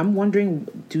 I'm wondering,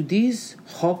 do these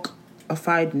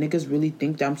Hulkified niggas really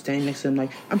think that I'm standing next to them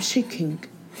like I'm shaking?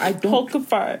 I don't.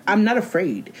 Hulkified. I'm not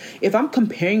afraid. If I'm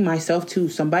comparing myself to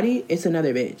somebody, it's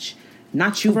another bitch,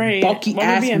 not you bulky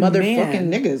ass motherfucking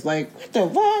niggas. Like, what the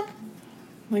fuck?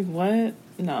 Like what?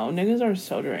 No, niggas are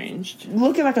so deranged.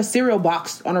 Looking like a cereal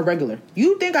box on a regular.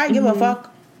 You think I give a fuck?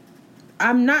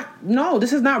 I'm not. No,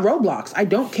 this is not Roblox. I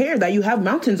don't care that you have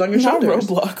mountains on your shoulders.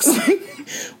 Roblox.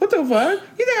 What the fuck?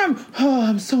 You think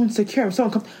I'm so insecure. I'm so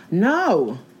uncomfortable.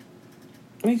 No.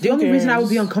 The only reason I would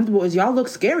be uncomfortable is y'all look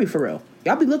scary for real.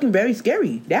 Y'all be looking very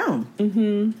scary. Down.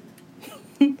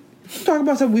 Talk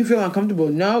about something we feel uncomfortable.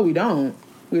 No, we don't.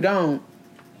 We're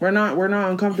not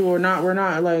uncomfortable. We're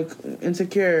not like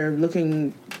insecure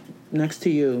looking next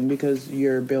to you because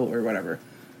you're built or whatever.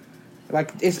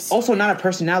 Like, it's also not a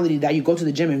personality that you go to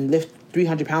the gym and lift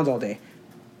 300 pounds all day.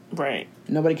 Right.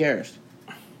 Nobody cares.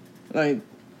 Like,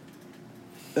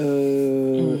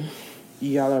 y'all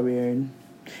are weird.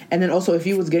 And then also, if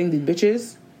you was getting these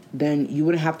bitches, then you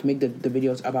wouldn't have to make the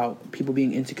videos about people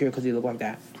being insecure because you look like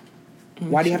that.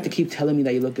 Why do you have to keep telling me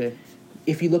that you look good?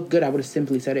 If you look good, I would have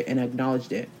simply said it and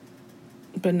acknowledged it.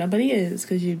 But nobody is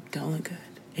because you don't look good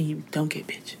and you don't get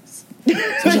bitches.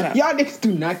 Y'all niggas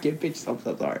do not get bitches. I'm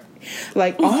so sorry.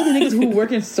 Like, all the niggas who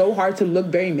working so hard to look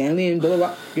very manly and blah, blah,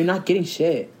 blah, you're not getting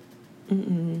shit.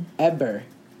 Ever.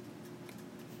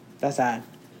 That's sad.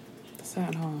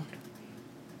 Sad, huh?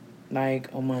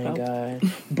 Like, oh my God.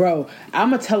 Bro,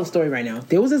 I'm gonna tell a story right now.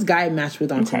 There was this guy I matched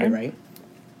with on Tinder, right?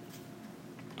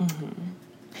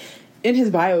 In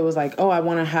his bio, it was like, oh, I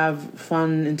want to have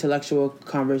fun, intellectual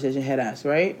conversation, head ass,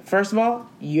 right? First of all,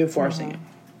 you're forcing it.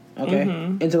 Okay?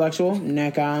 Intellectual,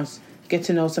 neck ass, get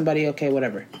to know somebody, okay,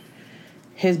 whatever.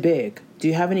 His big, do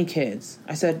you have any kids?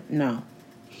 I said, no.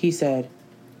 He said,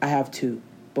 I have 2,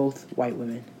 both white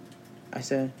women. I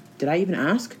said, did I even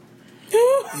ask?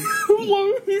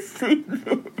 Why would he say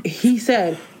that? He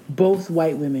said, both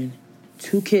white women.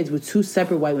 2 kids with 2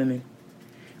 separate white women.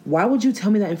 Why would you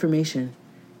tell me that information?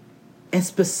 And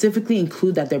specifically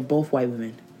include that they're both white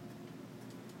women?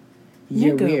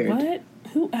 You're weird. What?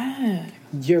 Who asked?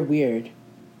 You're weird.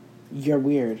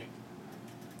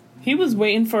 He was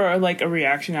waiting for like a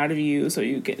reaction out of you so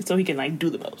he can like do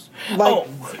the most. Like, oh,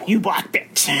 you black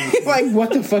bitch. Like,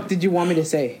 what the fuck did you want me to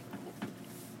say?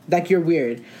 Like, you're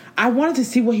weird. I wanted to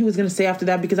see what he was gonna say after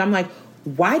that because I'm like,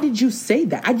 why did you say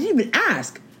that? I didn't even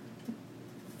ask.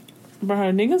 Bro,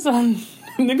 niggas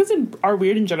are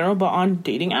weird in general, but on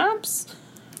dating apps?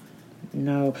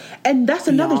 No. And that's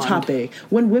another topic.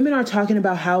 When women are talking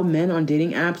about how men on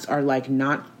dating apps are like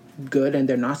not good and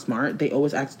they're not smart, they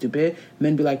always act stupid.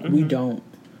 Men be like, we don't.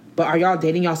 But are y'all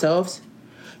dating yourselves?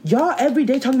 Y'all every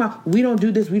day talking about we don't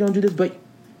do this, but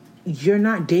you're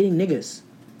not dating niggas.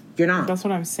 You're not. That's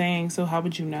what I'm saying. So how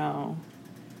would you know?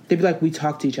 They'd be like, we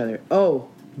talk to each other. Oh,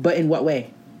 but in what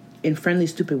way? In friendly,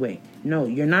 stupid way. No,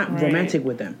 you're not romantic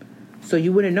with them. So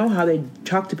you wouldn't know how they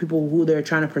talk to people who they're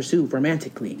trying to pursue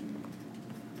romantically.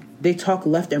 They talk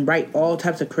left and right, all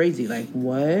types of crazy. Like,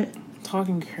 what?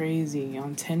 Talking crazy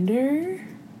on Tinder?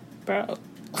 Bro.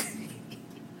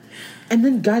 And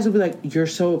then guys will be like,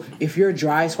 if you're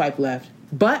dry, swipe left.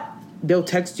 But they'll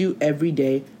text you every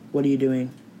day, what are you doing?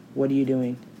 What are you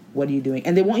doing? What are you doing?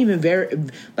 And they won't even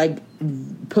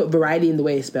put variety in the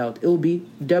way it's spelled. It will be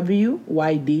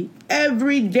WYD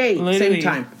every day, literally. Same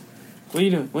time. What are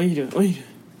you doing? What are you doing? What are you doing?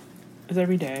 It's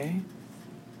every day.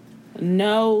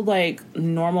 No, like,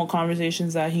 normal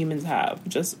conversations that humans have.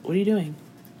 Just, what are you doing?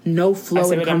 No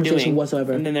flow in conversation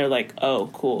whatsoever. And then they're like, oh,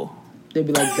 cool. They'd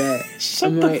be like, bet.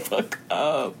 Shut the fuck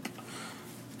up.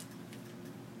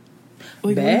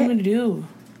 Like, bet? What are you going to do?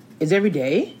 It's every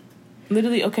day?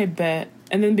 Literally, okay, bet.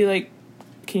 And then be like,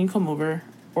 can you come over?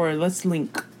 Or let's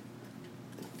link.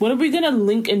 What are we going to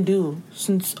link and do?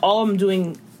 Since all I'm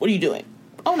doing, what are you doing?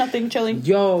 Oh, nothing, chilling.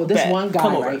 Yo, this bet. One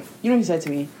guy, right? You know what he said to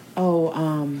me? Oh,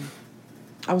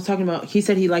 I was talking about, he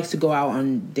said he likes to go out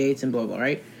on dates and blah, blah,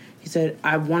 right? He said,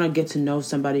 I want to get to know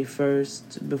somebody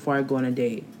first before I go on a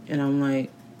date. And I'm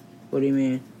like, what do you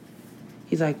mean?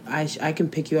 He's like, I can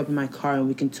pick you up in my car and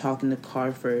we can talk in the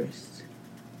car first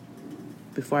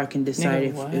before I can decide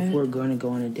if we're going to go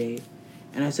on a date.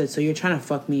 And I said, so you're trying to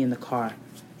fuck me in the car?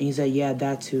 And he said, yeah,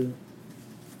 that too.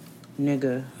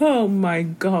 Nigga. Oh, my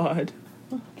God.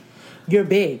 You're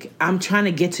big. I'm trying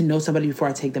to get to know somebody before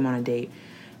I take them on a date.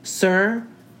 Sir,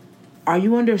 are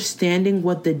you understanding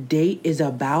what the date is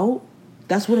about?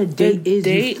 That's what a date is,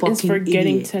 you fucking is for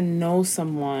getting idiot. To know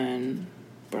someone,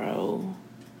 bro.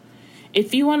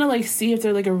 If you want to, like, see if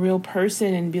they're, like, a real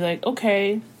person and be like,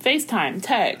 okay, FaceTime,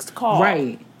 text, call.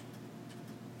 Right.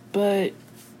 But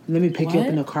let me pick you up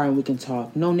in the car and we can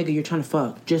talk. No, nigga, you're trying to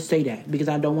fuck. Just say that because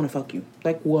I don't want to fuck you.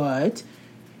 Like, what?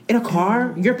 In a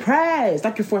car, you're pressed.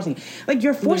 Like, you're forcing it. Like,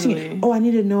 you're forcing it. Oh, I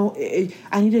need to know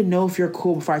if you're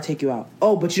cool before I take you out.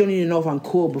 Oh, but you don't need to know if I'm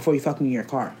cool before you fuck me in your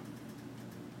car.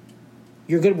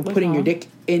 You're good with putting your dick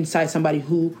inside somebody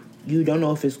who you don't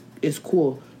know if is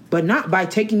cool. But not by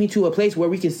taking me to a place where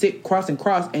we can sit cross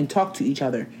and talk to each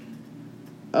other.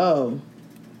 Oh.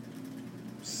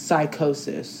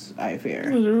 Psychosis, I fear.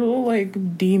 They're all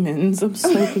like demons. I'm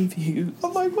so confused.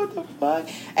 I'm like, what the fuck?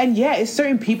 And yeah, it's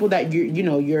certain people that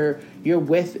you're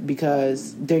with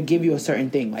because they give you a certain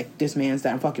thing. Like this man's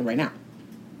that I'm fucking right now.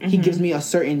 Mm-hmm. He gives me a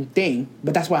certain thing,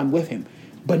 but that's why I'm with him.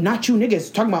 But not you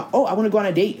niggas talking about, oh, I want to go on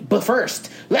a date, but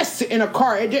first, let's sit in a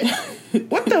car.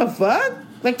 What the fuck?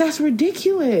 Like, that's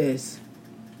ridiculous.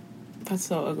 That's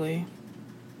so ugly.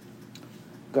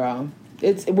 Girl,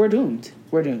 we're doomed.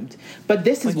 We're doomed. But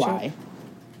this is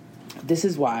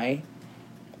why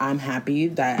I'm happy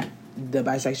that the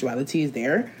bisexuality is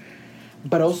there.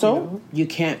 But also, you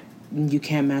can't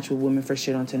match with women for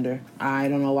shit on Tinder. I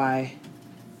don't know why.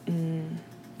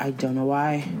 I don't know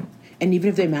why. And even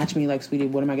if they match me, like, sweetie,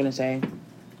 what am I going to say?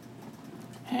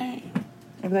 Hey.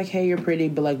 I'd be like, hey, you're pretty.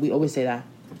 But, like, we always say that.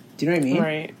 Do you know what I mean?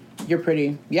 Right. You're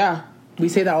pretty. Yeah. We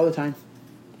say that all the time.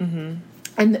 Mm-hmm.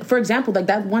 And, for example, like,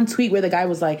 that one tweet where the guy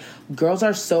was like, girls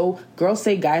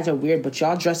say guys are weird, but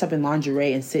y'all dress up in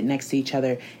lingerie and sit next to each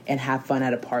other and have fun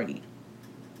at a party.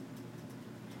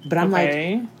 But I'm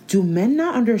like, do men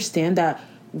not understand that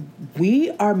we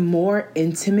are more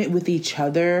intimate with each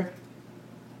other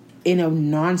in a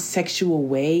non-sexual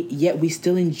way, yet we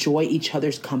still enjoy each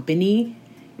other's company?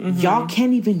 Mm-hmm. Y'all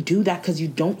can't even do that because you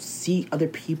don't see other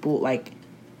people, like,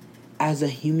 as a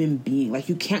human being. Like,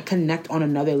 you can't connect on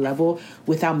another level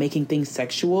without making things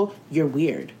sexual. You're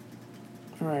weird.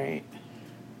 Right.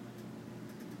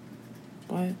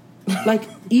 What? Like,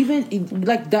 even,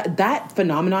 like, that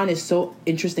phenomenon is so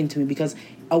interesting to me because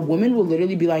a woman will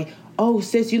literally be like, oh,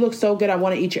 sis, you look so good, I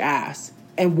want to eat your ass.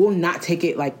 And will not take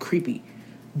it, like, creepy.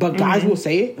 But guys will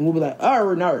say it, and we'll be like,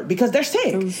 oh, no, because they're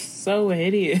sick. It was so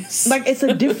hideous. Like, it's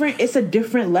a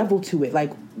different level to it.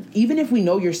 Like, even if we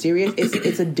know you're serious,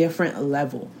 it's a different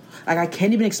level. Like, I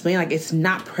can't even explain. Like, it's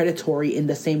not predatory in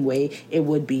the same way it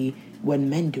would be when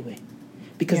men do it.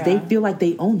 Because they feel like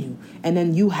they own you. And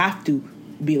then you have to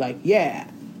be like, yeah.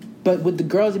 But with the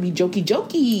girls, it'd be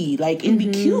jokey. Like, it'd be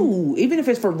cute. Even if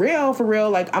it's for real,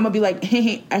 like, I'm gonna be like,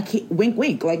 hey, I can't, wink,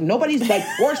 wink. Like, nobody's, like,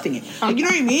 forcing it. Like, you know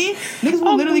what I mean? Niggas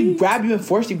will literally grab you and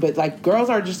force you. But, like,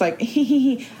 girls are just like,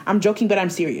 I'm joking, but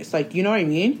I'm serious. Like, you know what I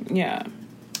mean? Yeah.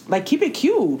 Like, keep it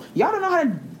cute. Y'all don't know how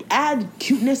to add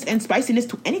cuteness and spiciness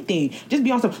to anything. Just be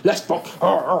on some, let's fuck,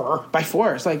 by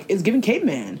force. Like, it's giving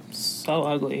caveman. So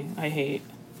ugly. I hate.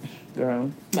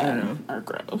 Girl. Men I don't know. Are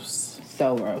gross.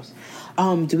 So gross.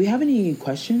 Do we have any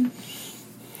questions?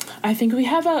 I think we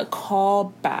have a call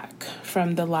back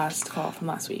from the last call from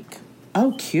last week.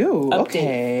 Oh, cute. Update.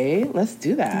 Okay, let's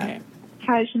do that. Okay.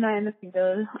 Hi, Shania and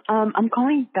Athena. I'm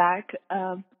calling back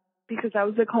because I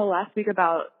was a call last week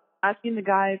about asking the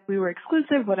guy if we were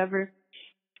exclusive, whatever.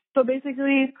 So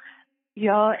basically,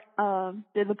 y'all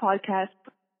did the podcast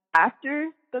after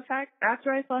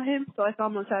I saw him. So I saw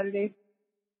him on Saturday.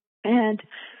 And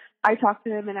I talked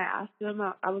to him and I asked him,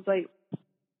 I was like,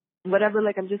 whatever,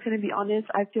 like, I'm just going to be honest.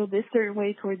 I feel this certain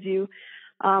way towards you.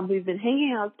 We've been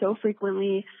hanging out so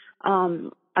frequently.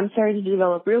 I'm starting to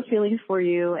develop real feelings for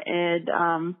you, and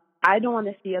I don't want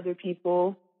to see other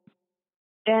people.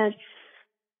 And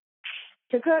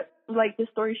to cut, like, the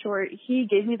story short, he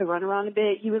gave me the runaround a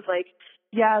bit. He was like,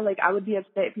 yeah, like, I would be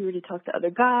upset if you were to talk to other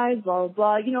guys, blah, blah,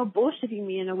 blah, you know, bullshitting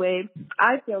me in a way.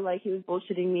 I feel like he was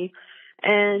bullshitting me.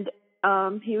 And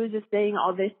he was just saying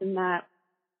all this and that.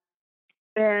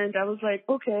 And I was like,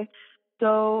 okay,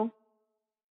 so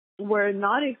we're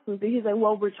not exclusive. He's like,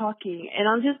 well, we're talking. And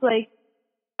I'm just like,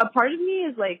 a part of me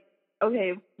is like,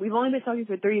 okay, we've only been talking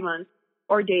for 3 months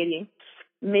or dating.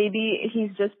 Maybe he's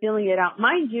just feeling it out.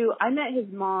 Mind you, I met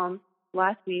his mom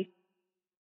last week,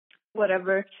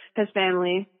 whatever, his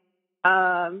family,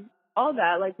 all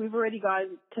that. Like, we've already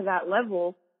gotten to that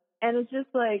level. And it's just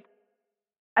like,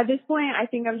 at this point, I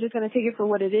think I'm just going to take it for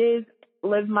what it is,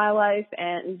 live my life,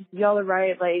 and y'all are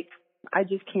right. Like, I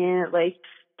just can't, like,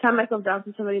 tie myself down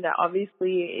to somebody that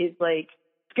obviously is, like,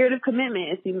 scared of commitment,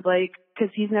 it seems like,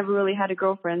 because he's never really had a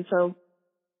girlfriend. So,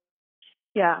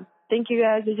 yeah. Thank you,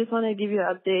 guys. I just want to give you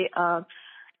an update.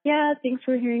 Yeah, thanks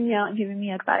for hearing me out and giving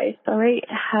me advice. All right.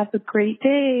 Have a great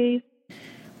day.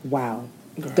 Wow.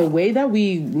 Girl. The way that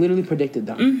we literally predicted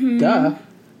them. Mm-hmm. Duh.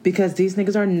 Because these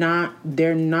niggas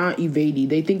they're not evading.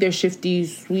 They think they're shifty,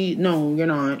 sweet. No, you're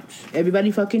not. Everybody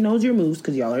fucking knows your moves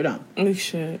because y'all are dumb. Oh,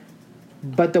 shit.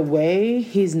 But the way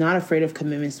he's not afraid of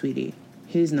commitment, sweetie.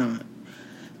 He's not.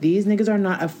 These niggas are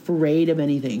not afraid of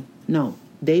anything. No.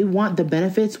 They want the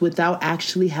benefits without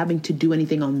actually having to do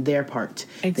anything on their part.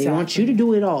 Exactly. They want you to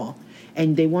do it all.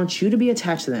 And they want you to be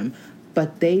attached to them.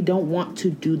 But they don't want to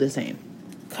do the same.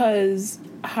 Because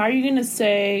how are you going to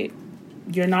say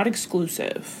you're not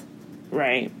exclusive,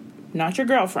 right? Not your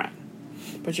girlfriend.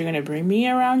 But you're going to bring me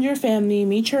around your family,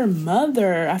 meet your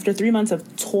mother after 3 months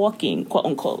of talking, quote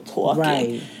unquote, talking.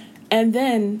 Right. And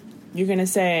then you're going to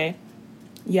say,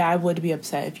 yeah, I would be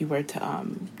upset if you were to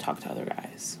talk to other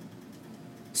guys.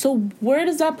 So where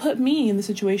does that put me in the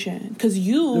situation? Because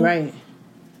you, right?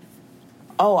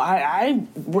 Oh,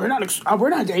 we're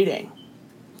not dating.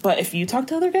 But if you talk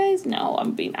to other guys, no,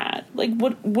 I'm being mad. Like,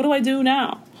 what do I do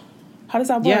now? How does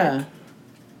that work? Yeah,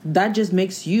 that just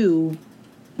makes you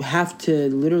have to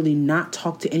literally not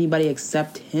talk to anybody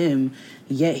except him.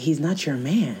 Yet he's not your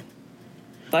man.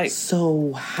 Like,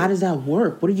 so how does that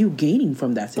work? What are you gaining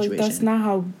from that situation? Like, that's not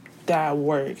how that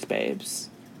works, babes.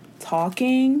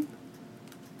 Talking.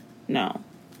 No.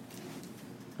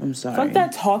 I'm sorry. Fuck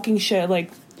that talking shit.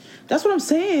 Like, that's what I'm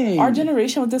saying. Our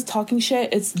generation with this talking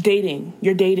shit, it's dating.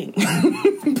 You're dating.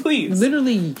 Please.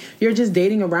 Literally, you're just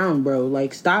dating around, bro.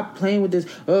 Like, stop playing with this.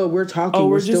 Oh, we're talking. Oh,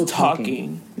 we're still just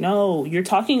talking. No, you're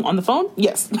talking on the phone?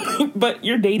 Yes. But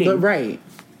you're dating. But right.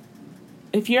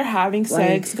 If you're having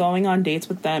sex, going on dates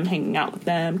with them, hanging out with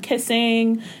them,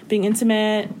 kissing, being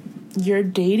intimate, you're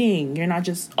dating. You're not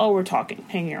just, oh, we're talking,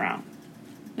 hanging around.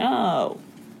 No.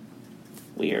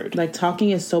 Weird. Like, talking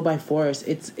is so by force.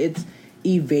 It's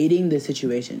evading the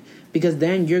situation, because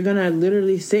then you're gonna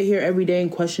literally sit here every day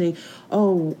and questioning,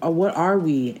 oh, what are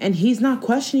we? And he's not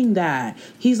questioning that.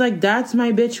 He's like, that's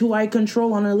my bitch who I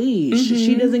control on a leash. Mm-hmm.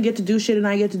 She doesn't get to do shit and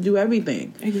I get to do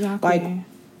everything. Exactly. Like,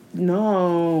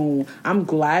 no, I'm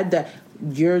glad that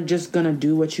you're just gonna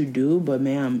do what you do, but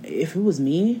ma'am, if it was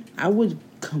me, I would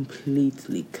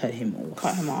completely cut him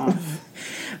off.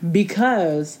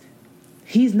 Because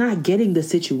he's not getting the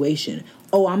situation.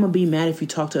 Oh, I'm going to be mad if you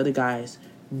talk to other guys.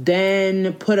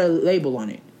 Then put a label on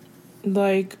it.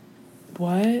 Like,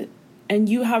 what? And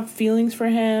you have feelings for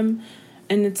him.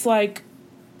 And it's, like,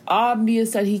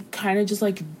 obvious that he kind of just,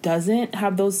 like, doesn't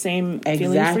have those same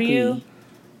feelings for you.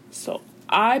 So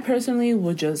I personally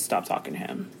would just stop talking to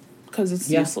him. Because it's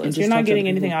useless. You're not getting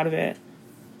anything out of it.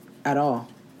 At all.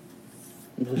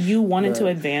 You wanted to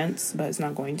advance, but it's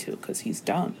not going to because he's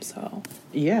dumb, so.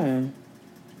 Yeah.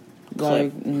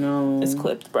 Like, no. It's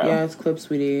clipped, bro. Yeah, it's clipped,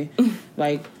 sweetie.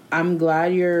 Like, I'm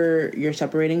glad you're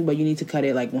separating, but you need to cut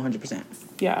it, like, 100%.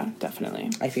 Yeah, definitely.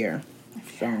 I fear.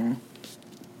 So.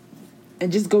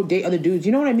 And just go date other dudes.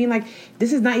 You know what I mean? Like,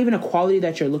 this is not even a quality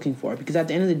that you're looking for. Because at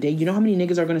the end of the day, you know how many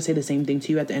niggas are going to say the same thing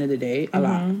to you at the end of the day? A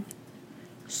lot.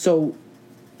 So,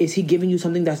 is he giving you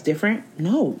something that's different?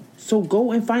 No. So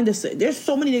go and find this. There's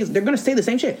so many niggas. They're going to say the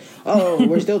same shit. Oh,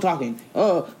 we're still talking.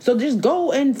 Oh, so just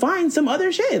go and find some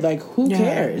other shit. Like, who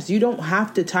cares? You don't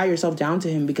have to tie yourself down to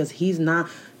him because he's not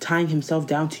tying himself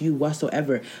down to you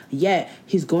whatsoever. Yet,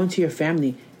 he's going to your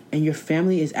family and your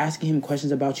family is asking him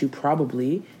questions about you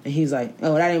probably. And he's like,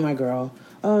 oh, that ain't my girl.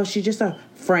 Oh, she's just a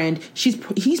friend.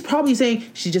 He's probably saying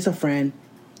she's just a friend.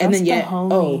 And then yet,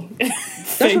 oh,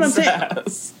 that's what I'm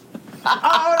saying.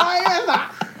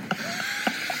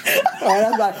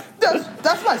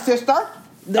 That's my sister.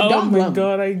 Oh my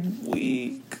god, I'm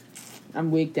weak.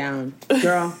 I'm weak down.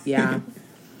 Girl, yeah.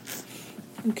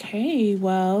 Okay,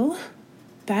 well,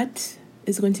 that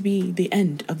is going to be the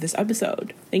end of this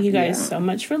episode. Thank you guys so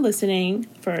much for listening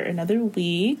for another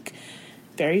week.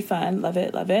 Very fun. Love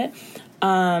it, love it.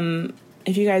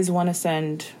 If you guys want to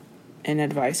send an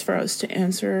advice for us to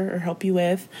answer or help you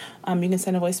with, you can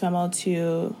send a voice memo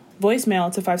to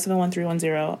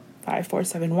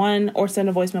 571-310-5471 or send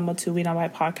a voice memo to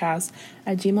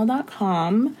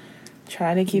WeNotBuyPodcast@gmail.com.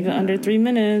 Try to keep it under 3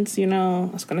 minutes. You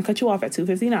know, it's going to cut you off at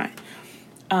 2:59.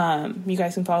 You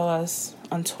guys can follow us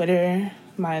on Twitter.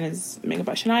 Mine is Makeup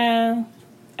by Shania.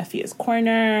 Effie is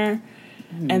Corner.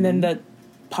 And then the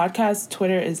podcast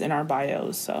Twitter is in our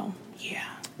bios. So, yeah.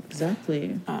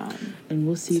 Exactly. And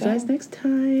we'll see you guys next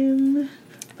time.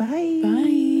 Bye.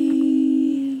 Bye.